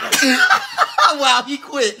dead. Wow, he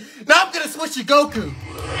quit. Now I'm gonna switch to Goku.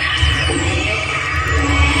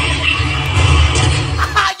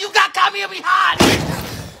 You got Kamehameha.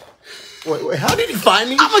 Wait, how did he find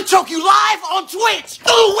me? I'm gonna choke you live on Twitch.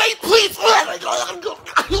 Oh, wait, please.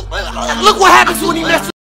 Look what happens when he messes.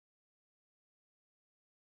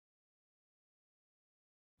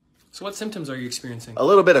 So what symptoms are you experiencing? A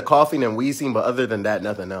little bit of coughing and wheezing, but other than that,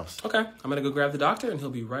 nothing else. Okay, I'm gonna go grab the doctor and he'll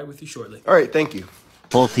be right with you shortly. All right, thank you.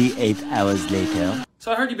 48 hours later.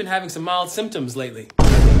 So I heard you've been having some mild symptoms lately.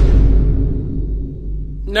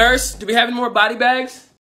 Nurse, do we have any more body bags?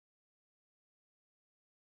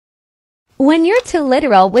 When you're too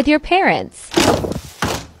literal with your parents.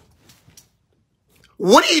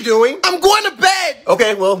 What are you doing? I'm going to bed.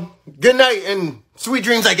 Okay, well, good night and sweet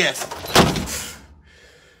dreams, I guess.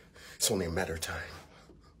 It's only a matter of time.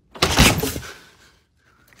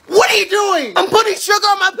 What What are you doing? I'm putting sugar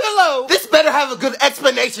on my pillow. This better have a good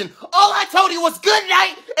explanation. All I told you was good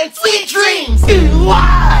night and sweet dreams.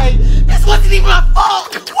 Why? This wasn't even my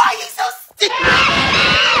fault. Why are you so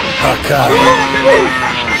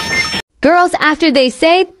stupid? Girls after they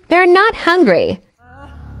say they're not hungry.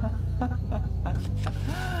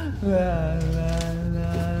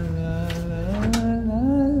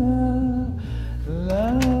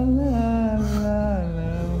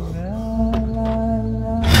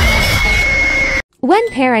 When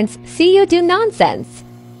parents see you do nonsense.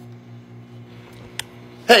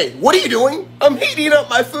 Hey, what are you doing? I'm heating up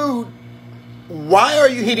my food. Why are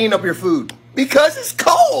you heating up your food? Because it's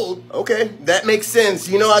cold. Okay, that makes sense.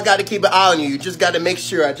 You know I gotta keep an eye on you. You just gotta make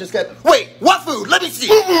sure. Wait, what food? Let me see.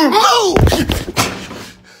 Move!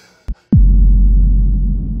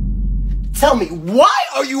 Tell me, why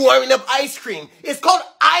are you warming up ice cream? It's called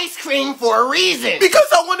ice cream for a reason. Because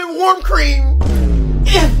I wanted warm cream.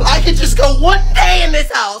 If I could just go one day in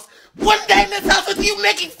this house with you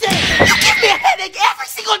making things, you give me a headache every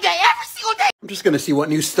single day. I'm just gonna see what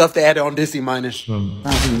new stuff they added on Disney Minus.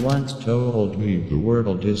 Somebody once told me the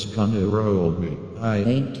world is gonna roll me. I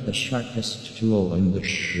ain't the sharpest tool in the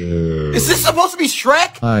shed. Is this supposed to be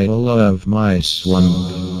Shrek? I love my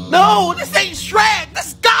swamp. No, this ain't Shrek. This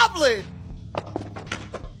is Goblin.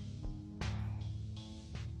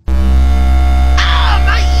 Ah,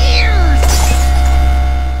 my ears!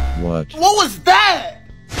 What? What was that?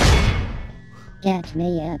 Get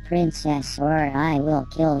me a princess or I will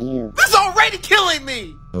kill you. This is already killing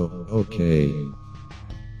me! Oh, okay.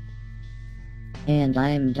 And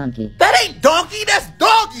I'm Donkey. That ain't Donkey, that's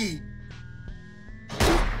Doggy!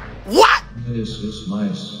 What? This is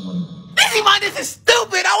my swamp. Disney Minus is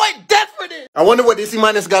stupid! I went deaf for this! I wonder what Disney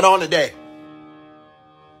Minus got on today.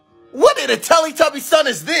 What in a Teletubby son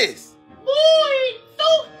is this? Boy,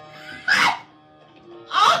 so...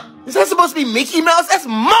 Is that supposed to be Mickey Mouse? That's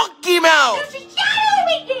Monkey Mouse! There's a shadow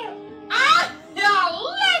over there! Now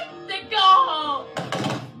let's go!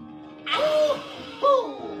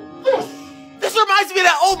 This reminds me of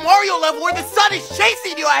that old Mario level where the sun is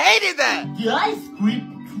chasing you. I hated that! The ice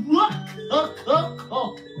cream truck!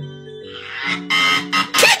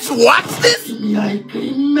 Kids watch this? The ice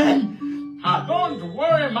cream man! Don't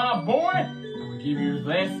worry, my boy. I will give you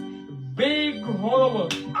this big hole.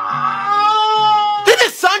 Did the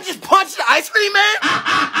sun just punch the ice cream man?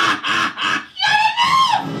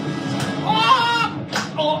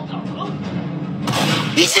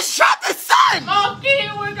 He just shot the sun! Monkey,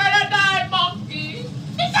 we're gonna die, Monkey!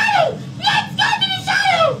 The shadow! Let's go to the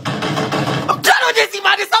shadow! I'm done with Disney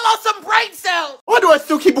Minus! I lost some brain cells! Why do I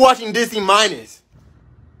still keep watching Disney Minus?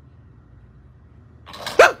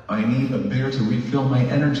 I need a bear to refill my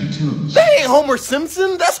energy tubes. That ain't Homer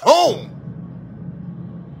Simpson, that's home!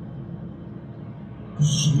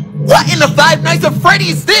 What in the Five Nights at Freddy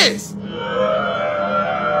is this?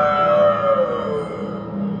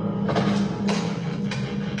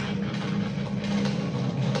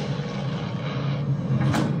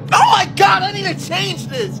 Oh my god, I need to change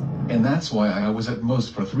this! And that's why I was at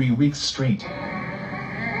most for 3 weeks straight.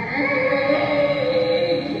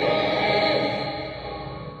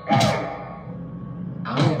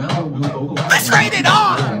 Let's rated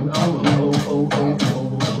R! I'm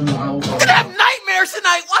gonna have nightmares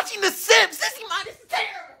tonight watching The Sims! Disney Minus is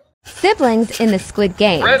terrible! Siblings in the Squid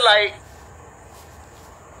Game. Red light!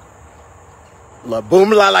 La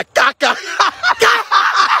boom la la caca!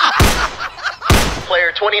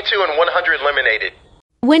 Player 22 and 100 eliminated.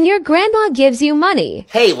 When your grandma gives you money.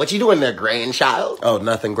 Hey, what you doing there, grandchild? Oh,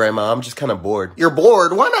 nothing, Grandma. I'm just kind of bored. You're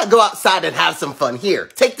bored? Why not go outside and have some fun? Here,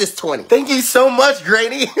 take this 20. Thank you so much,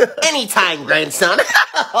 Granny. Anytime, grandson.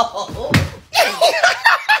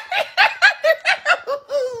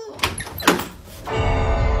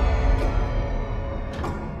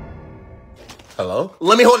 Hello?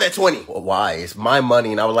 Let me hold that 20. Well, why? It's my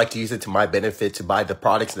money, and I would like to use it to my benefit to buy the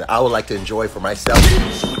products that I would like to enjoy for myself.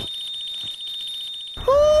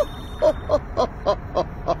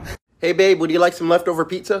 Hey babe, would you like some leftover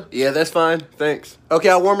pizza? Yeah, that's fine, thanks. Okay,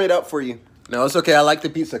 I'll warm it up for you. No, it's okay, I like the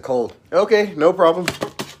pizza cold. Okay, no problem.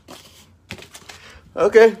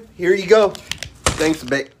 Okay, here you go. Thanks,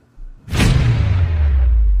 babe.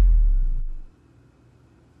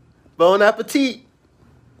 Bon appetit.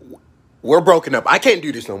 We're broken up, I can't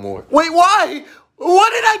do this no more. Wait, why?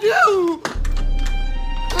 What did I do?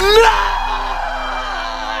 No!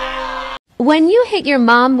 When you hit your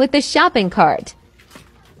mom with the shopping cart.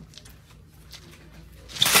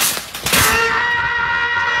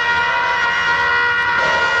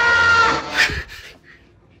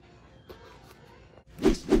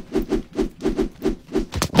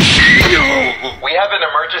 We have an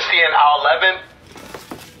emergency in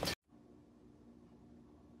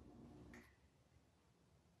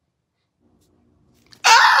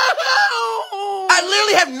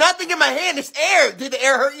nothing in my hand. It's air. Did the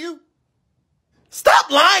air hurt you? Stop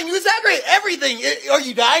lying. You exaggerate everything. Are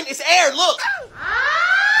you dying? It's air. Look.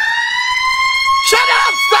 Shut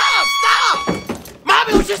up. Stop.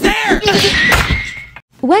 Mommy, it was just air.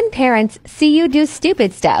 When parents see you do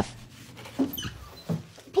stupid stuff.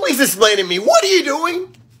 Please explain to me. What are you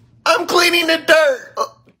doing? I'm cleaning the dirt.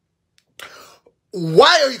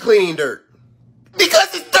 Why are you cleaning dirt?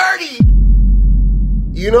 Because it's dirty.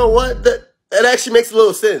 You know what? That actually makes a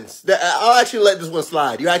little sense. I'll actually let this one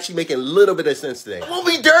slide. You're actually making a little bit of sense today. It won't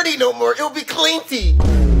be dirty no more. It'll be cleanty.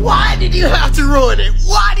 Why did you have to ruin it?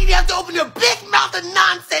 Why did you have to open your big mouth of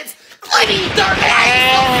nonsense cleaning dirt?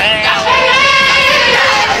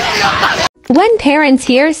 When parents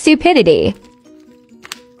hear stupidity.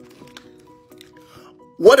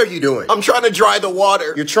 What are you doing? I'm trying to dry the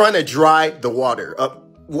water. You're trying to dry the water.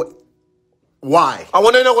 What? Why? I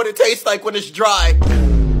want to know what it tastes like when it's dry.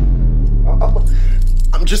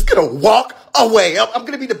 I'm just gonna walk away. I'm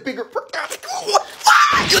gonna be the bigger.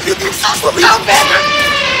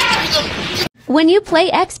 When you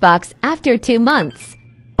play Xbox after 2 months.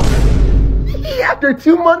 After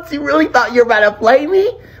 2 months, you really thought you were about to play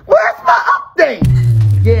me? Where's my update?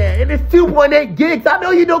 Yeah, and it's 2.8 gigs. I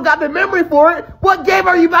know you don't got the memory for it. What game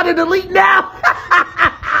are you about to delete now?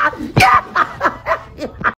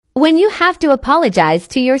 When you have to apologize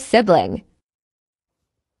to your sibling.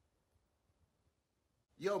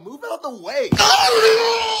 Yo, move out the way.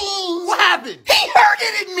 What happened? He hurt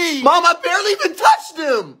it at me. Mom, I barely even touched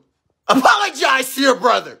him. Apologize to your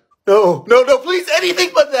brother. No, please,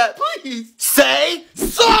 anything but that, please. Say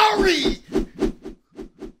sorry.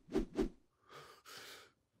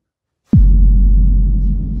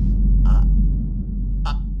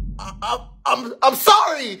 I'm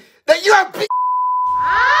sorry that you're a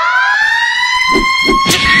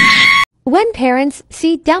When parents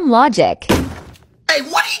see dumb logic. Hey,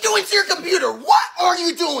 what are you doing to your computer? What are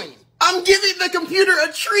you doing? I'm giving the computer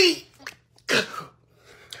a treat.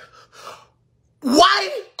 Why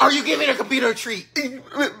are you giving a computer a treat?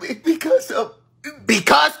 Because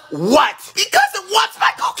what? Because it wants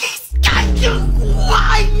my cookies.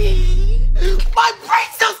 Why me? My brain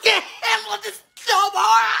cells can't handle this so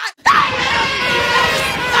hard.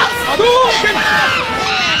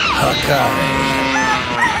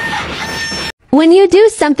 When you do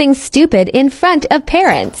something stupid in front of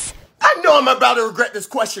parents. I know I'm about to regret this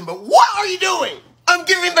question, but what are you doing? I'm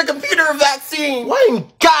giving the computer a vaccine. Why in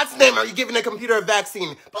God's name are you giving the computer a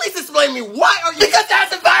vaccine? Please explain me. Why are you? Because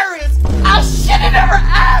that's a virus. I should have never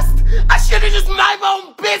asked. I should have just minded my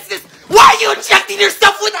own business. Why are you injecting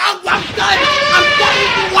yourself with? I'm done. I'm done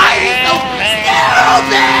with you. Why are you so stupid?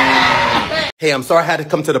 Hey, I'm sorry I had to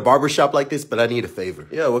come to the barbershop like this, but I need a favor.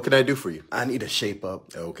 Yeah, what can I do for you? I need a shape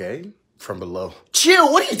up. Okay. From below.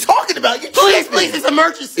 Chill, what are you talking about? Please, it's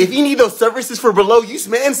emergency. If you need those services for below, use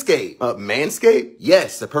Manscaped. Manscaped?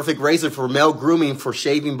 Yes, the perfect razor for male grooming for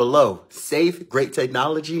shaving below. Safe, great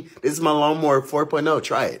technology. This is my lawnmower 4.0.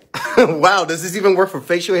 Try it. Wow, does this even work for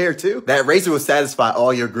facial hair too? That razor will satisfy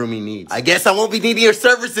all your grooming needs. I guess I won't be needing your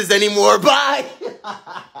services anymore. Bye.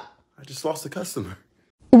 I just lost a customer.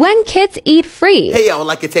 When kids eat free. Hey, I would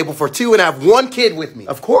like a table for 2 and I have 1 kid with me.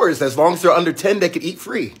 Of course, as long as they're under 10, they can eat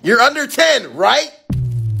free. You're under 10, right?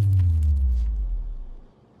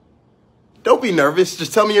 Don't be nervous.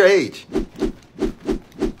 Just tell me your age. I'm 11.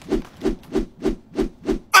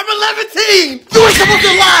 You were supposed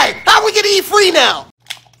to lie. How are we going to eat free now?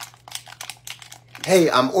 Hey,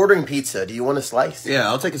 I'm ordering pizza. Do you want a slice? Yeah,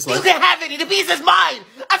 I'll take a slice. You can have any. The pizza's mine.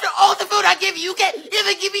 After all the food I give you, you can't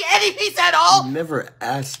even give me any pizza at all. You never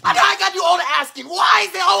asked me. I know I got you all to asking. Why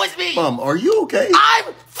is it always me? Mom, are you okay?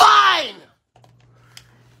 I'm fine.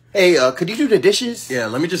 Hey, could you do the dishes? Yeah,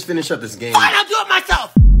 let me just finish up this game. Fine, I'll do it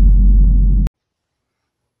myself.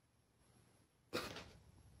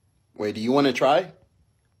 Wait, do you want to try?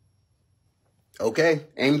 Okay,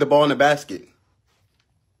 aim the ball in the basket.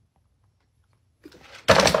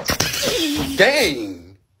 Dang!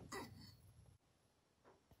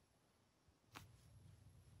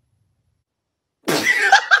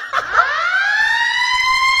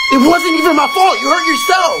 It wasn't even my fault. You hurt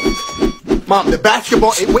yourself. Mom, the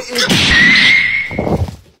basketball.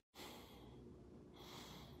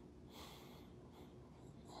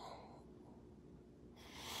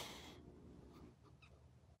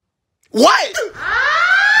 What?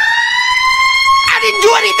 I didn't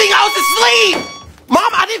do anything. I was asleep.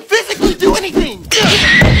 Mom, I didn't physically do anything.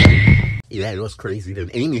 Yeah, it was crazy.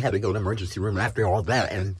 Then Amy had to go to the emergency room after all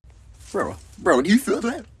that, and bro, do you feel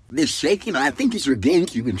that? This shaking, I think it's your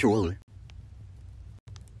GameCube controller.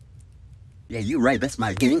 Yeah, you're right. That's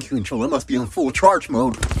my GameCube controller. It must be on full charge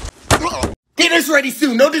mode. Dinner's Dinner's ready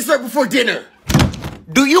soon. No dessert before dinner.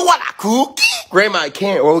 Do you want a cookie? Grandma, I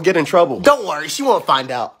can't or we'll get in trouble. Don't worry, she won't find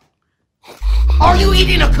out. Are you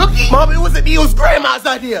eating a cookie? Mom, it wasn't me, it was Grandma's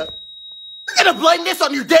idea. You're gonna blame this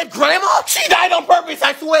on your dead grandma? She died on purpose,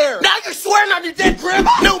 I swear. Now you're swearing on your dead grandma?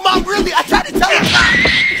 No, Mom, really, I tried to tell you.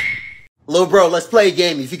 Little bro, let's play a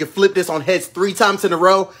game. If you can flip this on heads 3 times in a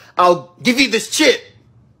row, I'll give you this chip.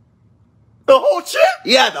 The whole chip?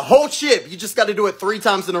 Yeah, the whole chip. You just gotta do it 3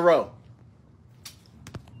 times in a row.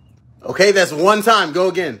 Okay, that's 1 time. Go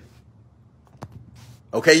again.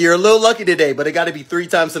 Okay, you're a little lucky today, but it gotta be 3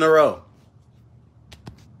 times in a row.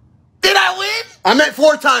 Did I win? I meant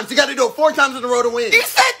 4 times. You gotta do it 4 times in a row to win. You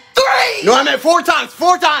said 3! No, I meant 4 times.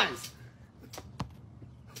 4 times.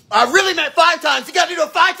 I really meant 5 times. You gotta do it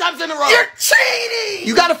 5 times in a row. You're cheating!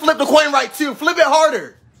 You gotta flip the coin right, too. Flip it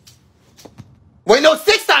harder. Wait, no,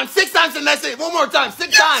 6 times. 6 times and that's it. 1 more time.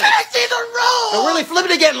 6 times. You're changing the rules! No, really, flip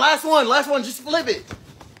it again. Last one. Last one. Just flip it.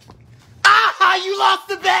 Ah, you lost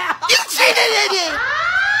the bet. You cheated in it.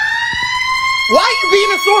 Why are you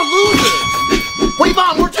being a sore loser? Wait,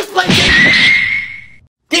 Mom, we're just playing games.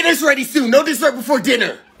 Dinner's ready soon. No dessert before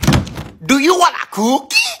dinner. Do you want a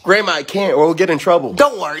cookie? Grandma, I can't or we'll get in trouble.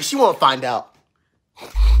 Don't worry, she won't find out.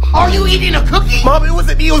 Are you eating a cookie? Mom, it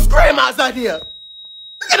wasn't me, it was Grandma's idea.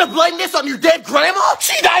 You're gonna blame this on your dead grandma?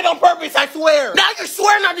 She died on purpose, I swear. Now you're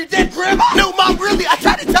swearing on your dead grandma? No, Mom, really, I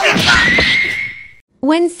tried to tell you.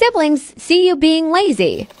 When siblings see you being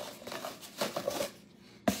lazy.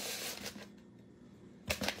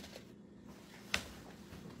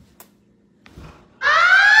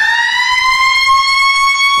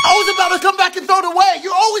 I was about to come back and throw it away.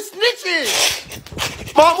 You're always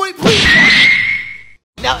snitching. Mom, wait, please.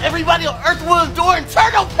 Now everybody on Earth will endure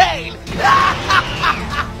eternal pain.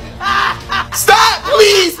 Stop,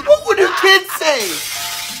 please. What would your kids say?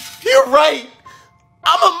 You're right.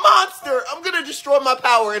 I'm a monster. I'm going to destroy my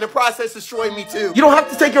power and in the process destroy me too. You don't have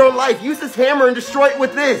to take your own life. Use this hammer and destroy it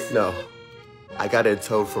with this. No. I got to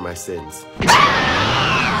atone for my sins.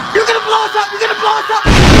 You're going to blow us up. You're going to blow us up.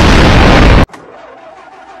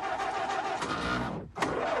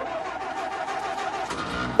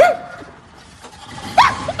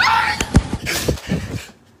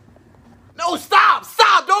 No, stop.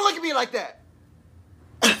 Stop. Don't look at me like that.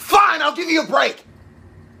 Fine, I'll give you a break.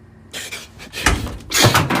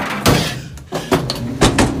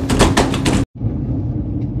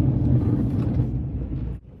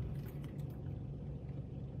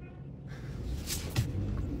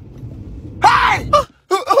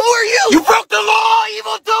 Who are you? You broke the law,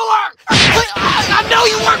 evildoer! I know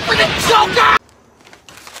you work for the Joker!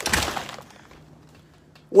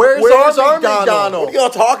 Where's our McDonald's? What are y'all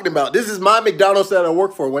talking about? This is my McDonald's that I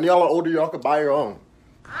work for. When y'all are older, y'all can buy your own.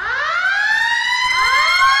 Mom,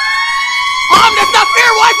 that's not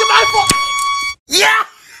fair! Why is it my fault? Yeah!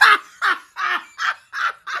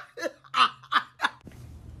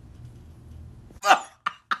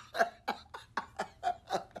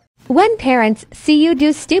 When parents see you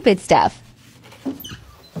do stupid stuff.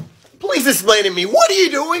 Please explain to me, what are you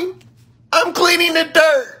doing? I'm cleaning the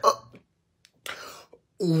dirt.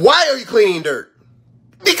 Why are you cleaning dirt?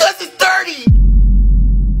 Because it's dirty.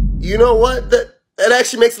 You know what? That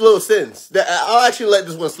actually makes a little sense. I'll actually let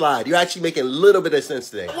this one slide. You're actually making a little bit of sense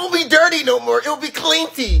today. It won't be dirty no more. It will be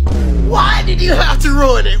cleanty. Why did you have to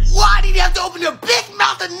ruin it? Why did you have to open your big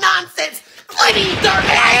mouth of nonsense? Cleaning dirt.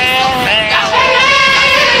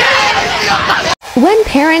 When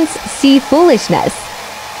parents see foolishness.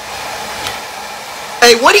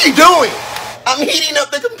 Hey, what are you doing? I'm heating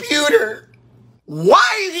up the computer. Why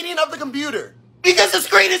are you heating up the computer? Because the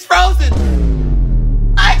screen is frozen.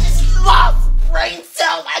 I just lost brain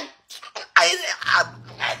cells.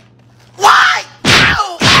 Why?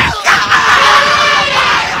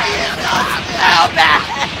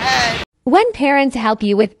 When parents help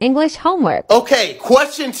you with English homework. Okay,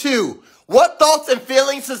 question 2. What thoughts and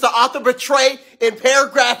feelings does the author portray in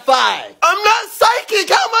paragraph 5? I'm not psychic.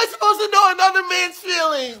 How am I supposed to know another man's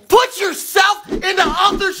feelings? Put yourself in the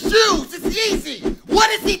author's shoes. It's easy. What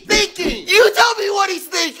is he thinking? You tell me what he's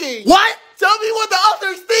thinking. What? Tell me what the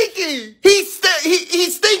author's thinking. He's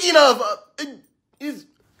thinking of...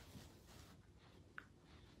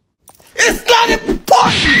 It's not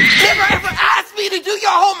important. Never ever ask me to do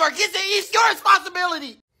your homework. It's your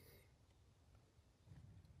responsibility.